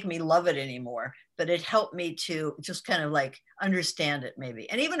didn't make me love it anymore, but it helped me to just kind of like understand it maybe,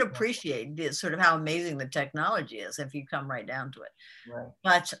 and even appreciate the sort of how amazing the technology is if you come right down to it. Right.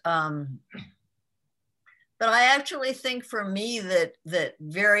 But I actually think for me that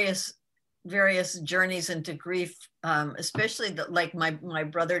various journeys into grief, especially that, like my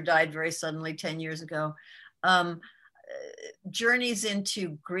brother died very suddenly 10 years ago. Journeys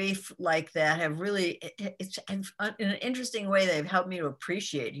into grief like that have really, it's in an interesting way, they've helped me to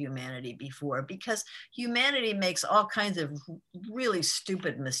appreciate humanity before, because humanity makes all kinds of really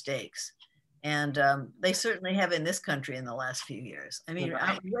stupid mistakes. And they certainly have in this country in the last few years. I mean,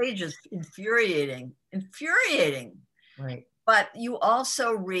 outrageous, infuriating. Right. But you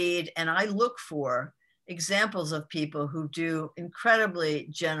also read, and I look for examples of people who do incredibly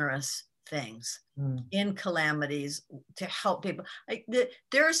generous things in calamities to help people.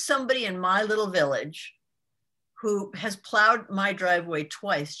 There's somebody in my little village who has plowed my driveway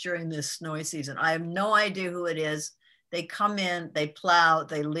twice during this snowy season. I have no idea who it is. They come in, they plow,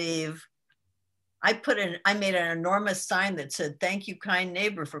 they leave. I made an enormous sign that said, "Thank you, kind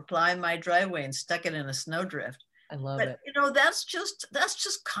neighbor, for plowing my driveway," and stuck it in a snowdrift. I love it. You know, that's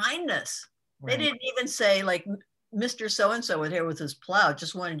just kindness. Right. They didn't even say like, "Mr. So-and-so was here with his plow,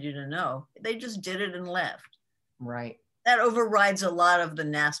 just wanted you to know." They just did it and left. Right. That overrides a lot of the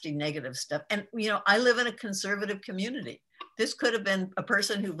nasty negative stuff. And, you know, I live in a conservative community. This could have been a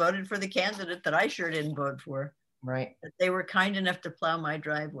person who voted for the candidate that I sure didn't vote for. Right. But they were kind enough to plow my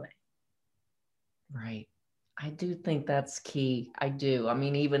driveway. Right. I do think that's key. I do. I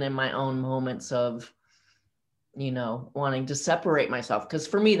mean, even in my own moments of, you know, wanting to separate myself, because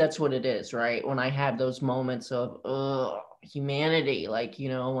for me, that's what it is, right? When I have those moments of humanity, like, you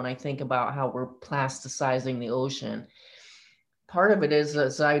know, when I think about how we're plasticizing the ocean, part of it is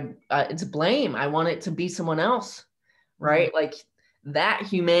it's blame. I want it to be someone else, right? Like that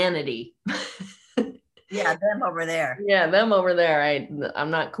humanity. Yeah, them over there. Yeah, them over there. I'm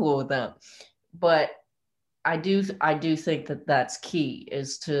not cool with them. But I do think that that's key,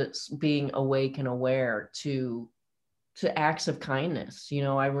 is to being awake and aware to acts of kindness. You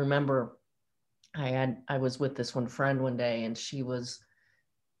know, I remember I was with this one friend one day, and she was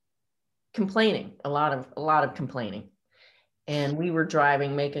complaining, a lot of complaining. And we were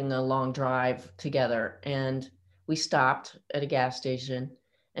driving, making a long drive together, and we stopped at a gas station,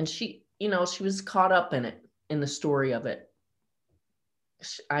 and she, you know, she was caught up in it, in the story of it.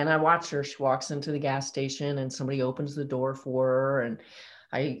 And I watch her, she walks into the gas station and somebody opens the door for her, and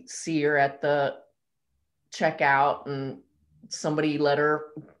I see her at the checkout and somebody let her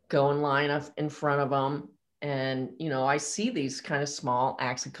go in line in front of them. And, you know, I see these kind of small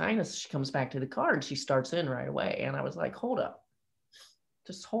acts of kindness. She comes back to the car and she starts in right away. And I was like, hold up,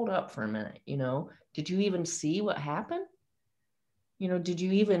 just hold up for a minute. You know, did you even see what happened? You know, did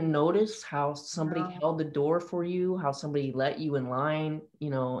you even notice how somebody held the door for you, how somebody let you in line,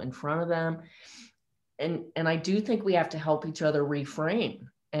 you know, in front of them? And I do think we have to help each other reframe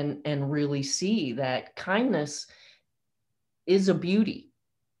and really see that kindness is a beauty.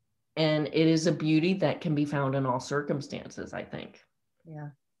 And it is a beauty that can be found in all circumstances, I think. Yeah.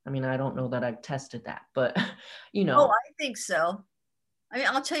 I mean, I don't know that I've tested that, but, you know. Oh, I think so. I mean,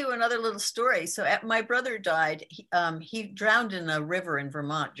 I'll tell you another little story. So my brother died. He drowned in a river in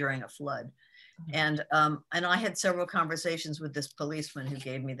Vermont during a flood. And I had several conversations with this policeman who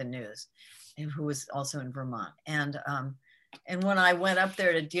gave me the news, and who was also in Vermont. And when I went up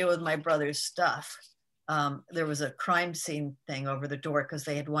there to deal with my brother's stuff, there was a crime scene thing over the door because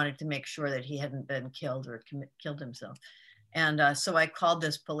they had wanted to make sure that he hadn't been killed or killed himself. And so I called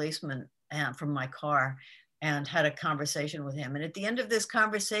this policeman from my car and had a conversation with him. And at the end of this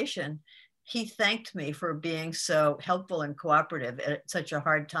conversation, he thanked me for being so helpful and cooperative at such a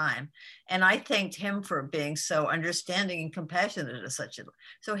hard time. And I thanked him for being so understanding and compassionate at such a.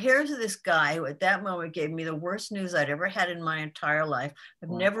 So here's this guy who at that moment gave me the worst news I'd ever had in my entire life.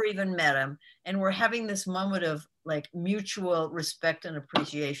 I've never even met him. And we're having this moment of like mutual respect and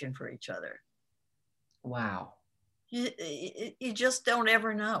appreciation for each other. Wow. You just don't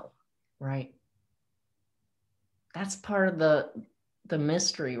ever know. Right. That's part of the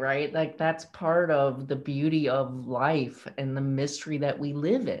mystery, right? Like that's part of the beauty of life and the mystery that we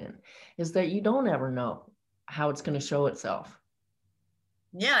live in, is that you don't ever know how it's going to show itself.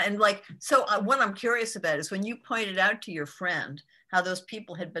 Yeah. And like, so what I'm curious about is when you pointed out to your friend how those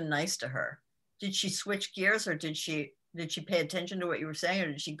people had been nice to her, did she switch gears, or did she pay attention to what you were saying, or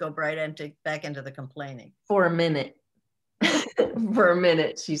did she go back into the complaining? For a minute. For a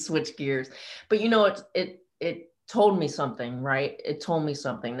minute, she switched gears. But you know, it told me something, right? It told me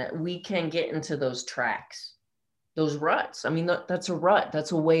something, that we can get into those tracks. those ruts. I mean, that's a rut.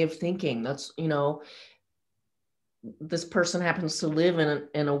 That's a way of thinking. That's, you know, this person happens to live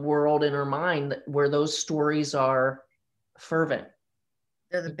in a world in her mind where those stories are fervent.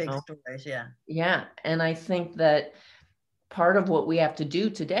 They're the You big know? stories. Yeah. Yeah. And I think that part of what we have to do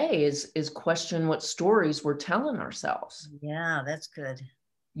today is question what stories we're telling ourselves, Yeah, that's good.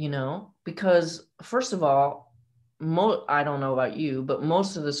 you know, because first of all, I don't know about you, but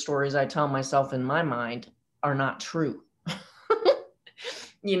most of the stories I tell myself in my mind are not true.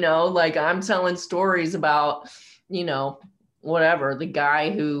 You know, like I'm telling stories about, you know, whatever, the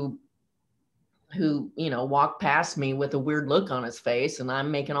guy who, you know, walked past me with a weird look on his face, and I'm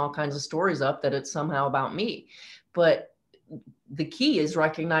making all kinds of stories up that it's somehow about me. But the key is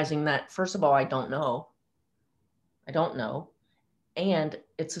recognizing that, first of all, I don't know. I don't know. And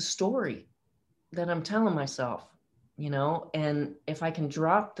it's a story that I'm telling myself, you know, and if I can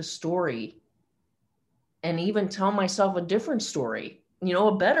drop the story and even tell myself a different story, you know,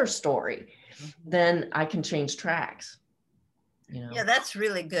 a better story, then I can change tracks, you know. Yeah, that's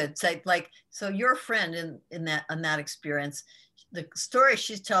really good. So, like, so your friend in that experience, the story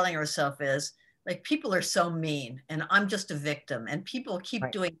she's telling herself is like, people are so mean, and I'm just a victim, and people keep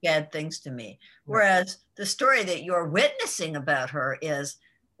Right. doing bad things to me. Right. Whereas the story that you're witnessing about her is,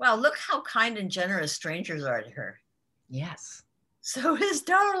 wow, look how kind and generous strangers are to her. Yes. So it's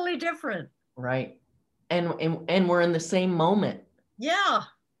totally different. Right. And we're in the same moment. Yeah,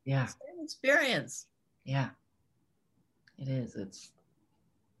 Yeah. same experience. Yeah. It is. It's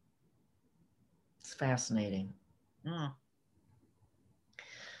fascinating. Mm.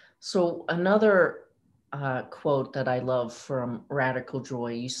 So another quote that I love from Radical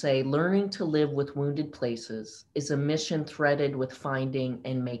Joy, you say, learning to live with wounded places is a mission threaded with finding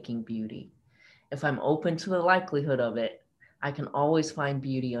and making beauty. If I'm open to the likelihood of it, I can always find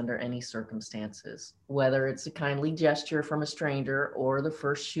beauty under any circumstances, whether it's a kindly gesture from a stranger or the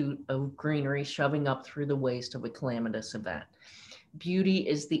first shoot of greenery shoving up through the waste of a calamitous event. Beauty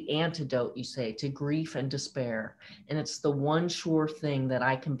is the antidote, you say, to grief and despair. And it's the one sure thing that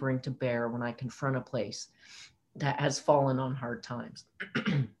I can bring to bear when I confront a place that has fallen on hard times.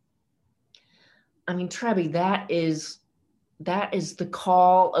 I mean, Trebby, that is the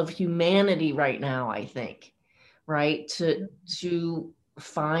call of humanity right now, I think, right? To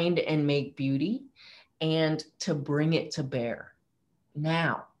find and make beauty and to bring it to bear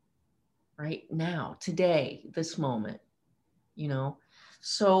now, right? Now, today, this moment, you know.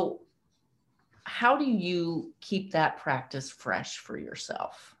 So how do you keep that practice fresh for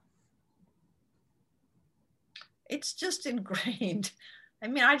yourself? It's just ingrained. I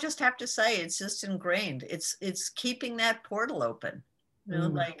mean, I just have to say, it's just ingrained. It's keeping that portal open, you know,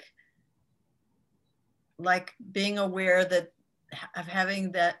 Mm, like being aware that of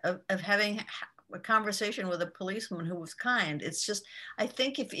having that of having a conversation with a policeman who was kind. It's just, I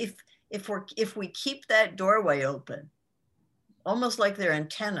think if we keep that doorway open, almost like their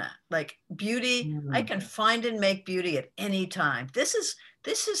antenna, like beauty, I mm, can find and make beauty at any time. This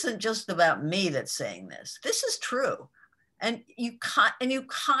isn't just about me that's saying this. This is true. And you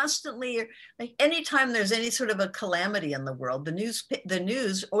constantly, like, anytime there's any sort of a calamity in the world, the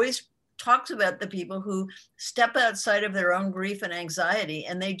news always talks about the people who step outside of their own grief and anxiety,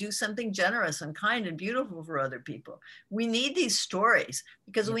 and they do something generous and kind and beautiful for other people. We need these stories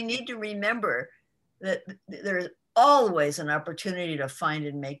because yeah, we need to remember that there's always an opportunity to find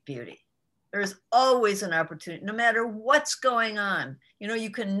and make beauty. There's always an opportunity, no matter what's going on. You know,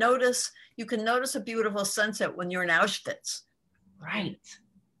 you can notice a beautiful sunset when you're in Auschwitz. right.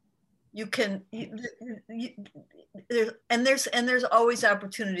 You can there's always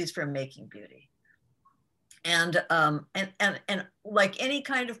opportunities for making beauty. And like any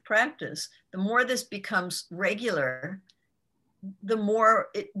kind of practice, the more this becomes regular, the more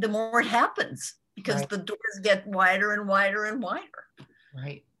it happens, because Right. the doors get wider and wider and wider.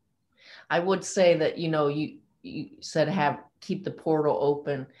 Right. I would say that, you know, you said have keep the portal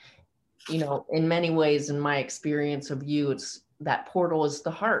open. You know, in many ways, in my experience of you, it's that portal is the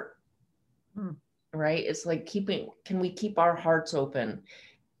heart, Hmm. right? It's like can we keep our hearts open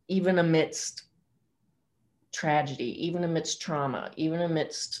even amidst tragedy, even amidst trauma, even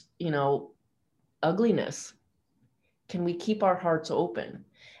amidst, you know, ugliness? Can we keep our hearts open?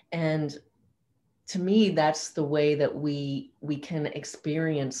 And to me, that's the way that we can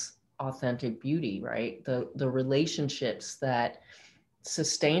experience authentic beauty, right? The relationships that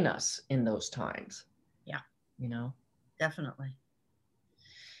sustain us in those times, Yeah, you know. definitely.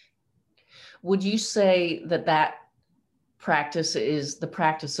 Would you say that that practice is the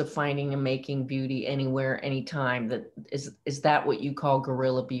practice of finding and making beauty anywhere, anytime? That is that what you call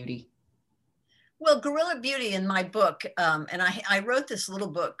guerrilla beauty? Well, Gorilla Beauty in my book, and I wrote this little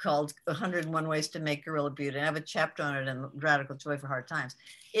book called 101 Ways to Make Gorilla Beauty. And I have a chapter on it in Radical Joy for Hard Times.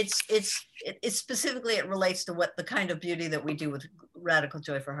 It's specifically, it relates to what the kind of beauty that we do with Radical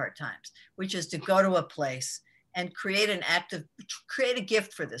Joy for Hard Times, which is to go to a place and create a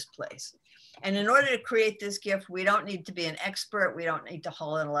gift for this place. And in order to create this gift, we don't need to be an expert. We don't need to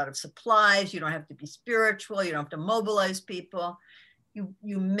haul in a lot of supplies. You don't have to be spiritual. You don't have to mobilize people.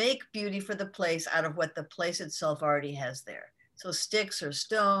 You make beauty for the place out of what the place itself already has there. So sticks or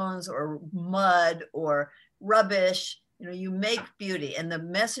stones or mud or rubbish, you make beauty. And the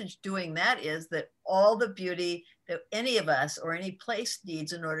message doing that is that all the beauty that any of us or any place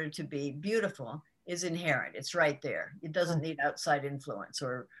needs in order to be beautiful is inherent. It's right there. It doesn't need outside influence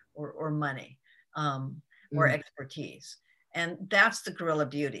or money or expertise. And that's the guerrilla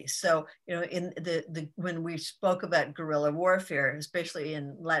beauty. So, in when we spoke about guerrilla warfare, especially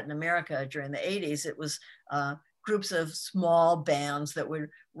in Latin America during the 80s, it was groups of small bands that would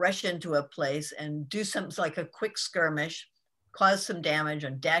rush into a place and do something like a quick skirmish, cause some damage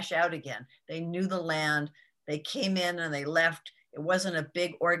and dash out again. They knew the land. They came in and they left. It wasn't a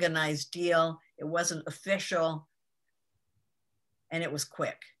big organized deal. It wasn't official. And it was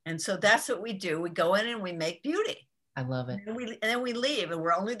quick. And so that's what we do. We go in and we make beauty. I love it. And then we leave, and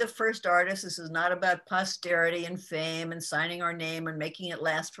we're only the first artists. This is not about posterity and fame and signing our name and making it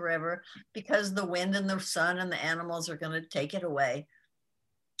last forever, because the wind and the sun and the animals are going to take it away.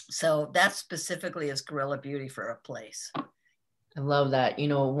 So that specifically is guerrilla beauty for a place. I love that.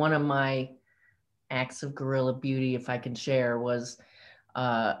 One of my acts of guerrilla beauty, if I can share, was,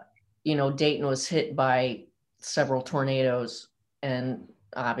 Dayton was hit by several tornadoes, and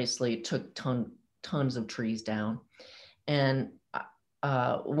obviously it took tons of trees down. And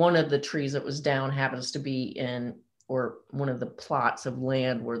one of the trees that was down happens to be or one of the plots of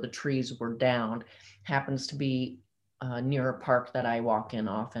land where the trees were down happens to be near a park that I walk in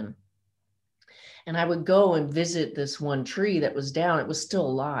often. And I would go and visit this one tree that was down. It was still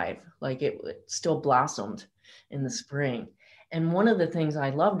alive, like it still blossomed in the spring. And one of the things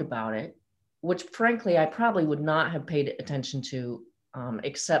I loved about it, which frankly I probably would not have paid attention to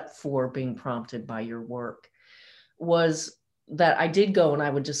except for being prompted by your work, was that I did go and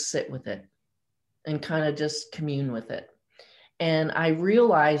I would just sit with it and kind of just commune with it. And I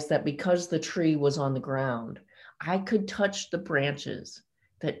realized that because the tree was on the ground, I could touch the branches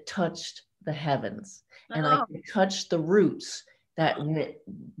that touched the heavens. And I could touch the roots that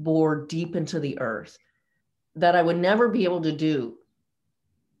bore deep into the earth that I would never be able to do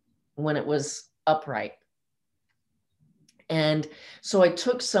when it was upright. And so I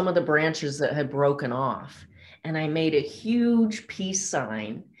took some of the branches that had broken off and I made a huge peace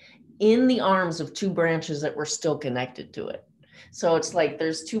sign in the arms of two branches that were still connected to it. So it's like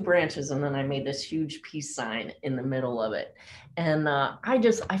there's two branches and then I made this huge peace sign in the middle of it. And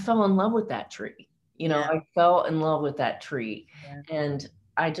I fell in love with that tree. I fell in love with that tree. Yeah. And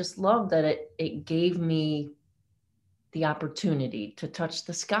I just love that it gave me the opportunity to touch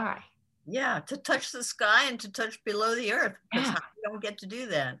the sky. Yeah, to touch the sky and to touch below the earth. Because you don't get to do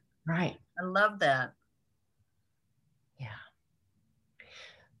that. Right. I love that. Yeah.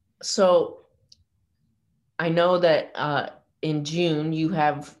 So I know that in June you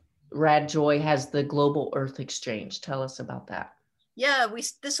have Rad Joy has the Global Earth Exchange. Tell us about that. Yeah,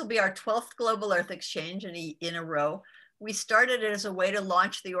 this will be our 12th Global Earth Exchange in a row. We started it as a way to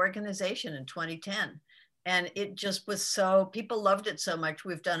launch the organization in 2010. And it just was people loved it so much,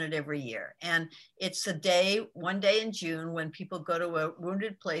 we've done it every year. And it's one day in June when people go to a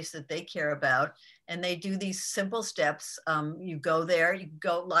wounded place that they care about, and they do these simple steps. You go there,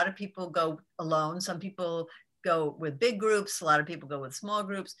 a lot of people go alone. Some people go with big groups. A lot of people go with small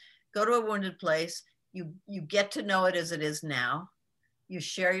groups. Go to a wounded place. You get to know it as it is now. You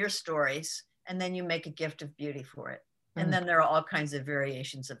share your stories, and then you make a gift of beauty for it. And then there are all kinds of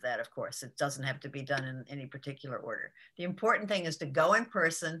variations of that, of course. It doesn't have to be done in any particular order. The important thing is to go in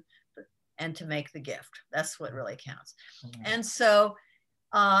person and to make the gift. That's what really counts. And so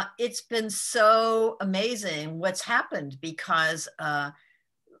it's been so amazing what's happened, because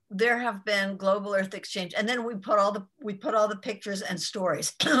there have been Global Earth Exchange. And then we put all the pictures and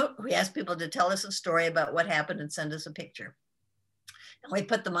stories. We ask people to tell us a story about what happened and send us a picture. And we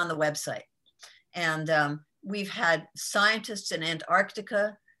put them on the website. And we've had scientists in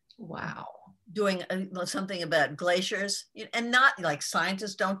Antarctica. Wow. Doing something about glaciers, and not like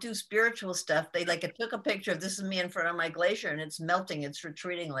scientists don't do spiritual stuff. They took a picture of this is me in front of my glacier and it's melting. It's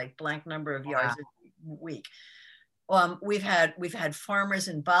retreating like blank number of yards a week. We've had farmers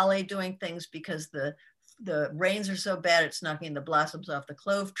in Bali doing things because the the rains are so bad, it's knocking the blossoms off the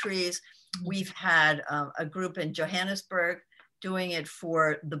clove trees. We've had a group in Johannesburg doing it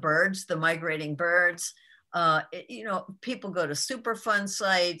for the birds, the migrating birds. You know, people go to Superfund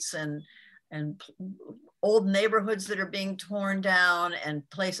sites and old neighborhoods that are being torn down and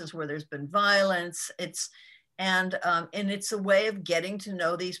places where there's been violence. And it's a way of getting to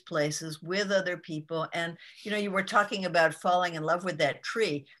know these places with other people. And, you know, you were talking about falling in love with that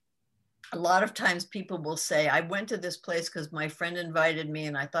tree. A lot of times people will say, I went to this place because my friend invited me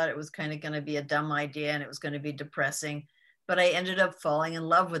and I thought it was kind of going to be a dumb idea and it was going to be depressing, but I ended up falling in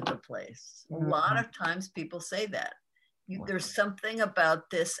love with the place. A lot of times people say that. There's something about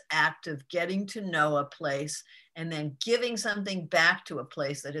this act of getting to know a place and then giving something back to a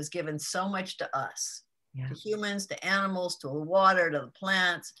place that has given so much to us, to humans, to animals, to the water, to the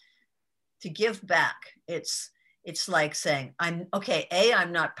plants, to give back. It's like saying, I'm okay, A,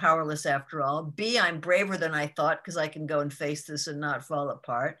 I'm not powerless after all. B, I'm braver than I thought because I can go and face this and not fall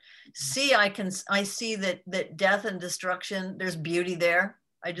apart. C, I see that death and destruction, there's beauty there.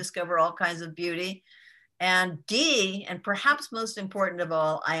 I discover all kinds of beauty. And D, and perhaps most important of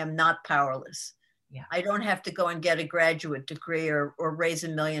all, I am not powerless. Yeah. I don't have to go and get a graduate degree or raise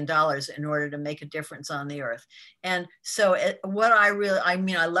 $1 million in order to make a difference on the earth. And so I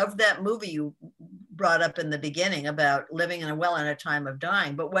love that movie you brought up in the beginning about living in a time of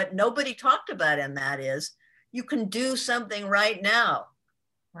dying. But what nobody talked about in that is you can do something right now.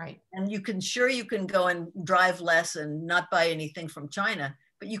 Right. And you can go and drive less and not buy anything from China,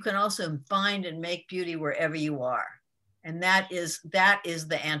 but you can also find and make beauty wherever you are. And that is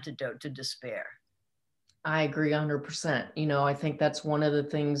the antidote to despair. I agree 100%. You know, I think that's one of the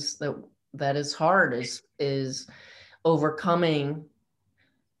things that is hard is overcoming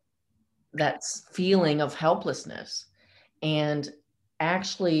that feeling of helplessness and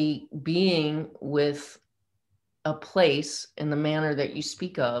actually being with a place in the manner that you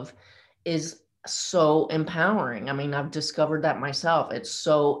speak of is so empowering. I mean, I've discovered that myself. It's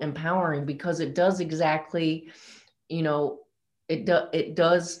so empowering because it does exactly, you know, it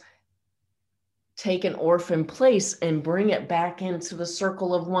does take an orphan place and bring it back into the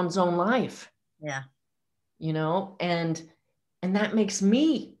circle of one's own life. Yeah. You know, and that makes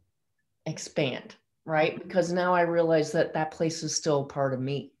me expand, right? Because now I realize that place is still part of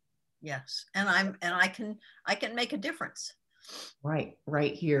me. Yes. And I can make a difference. Right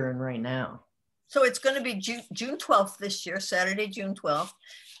here and right now. So it's going to be June 12th this year, Saturday, June 12th.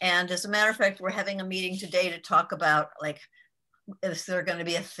 And as a matter of fact, we're having a meeting today to talk about like, is there going to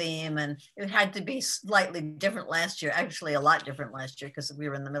be a theme? And it had to be slightly different last year, actually a lot different last year because we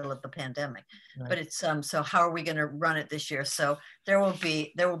were in the middle of the pandemic. Right. But it's so how are we going to run it this year? So there will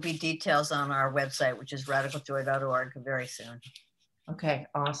be details on our website, which is radicaljoy.org, very soon. Okay,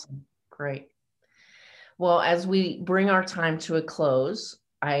 awesome. Great. Well, as we bring our time to a close,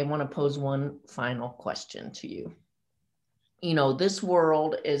 I want to pose one final question to you. You know, this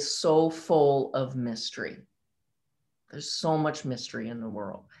world is so full of mystery. There's so much mystery in the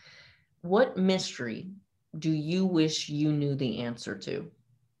world. What mystery do you wish you knew the answer to?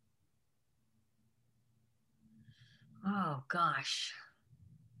 Oh, gosh.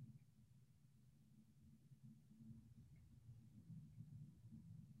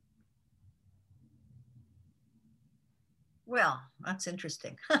 Well, that's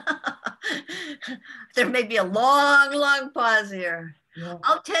interesting. There may be a long pause here. Yeah.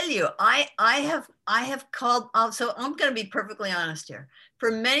 I'll tell you, I have called, so I'm going to be perfectly honest here.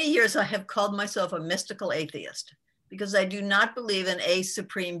 For many years, I have called myself a mystical atheist because I do not believe in a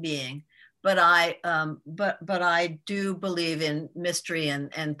supreme being, but I do believe in mystery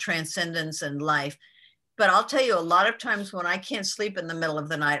and transcendence and life. But I'll tell you, a lot of times when I can't sleep in the middle of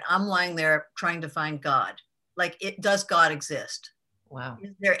the night, I'm lying there trying to find God. Like, does God exist? Wow.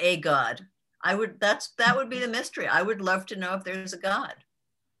 Is there a God? That would be the mystery. I would love to know if there's a God.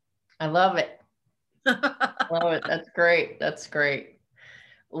 I love it. Love it. That's great. That's great.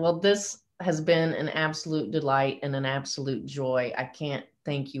 Well, this has been an absolute delight and an absolute joy. I can't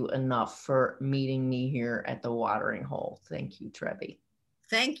thank you enough for meeting me here at the Watering Hole. Thank you, Trevi.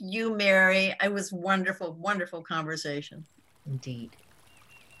 Thank you, Mary. It was wonderful, wonderful conversation. Indeed.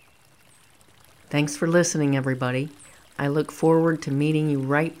 Thanks for listening, everybody. I look forward to meeting you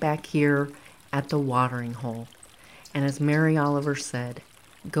right back here at the Watering Hole. And as Mary Oliver said,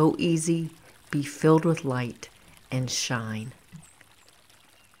 go easy, be filled with light, and shine.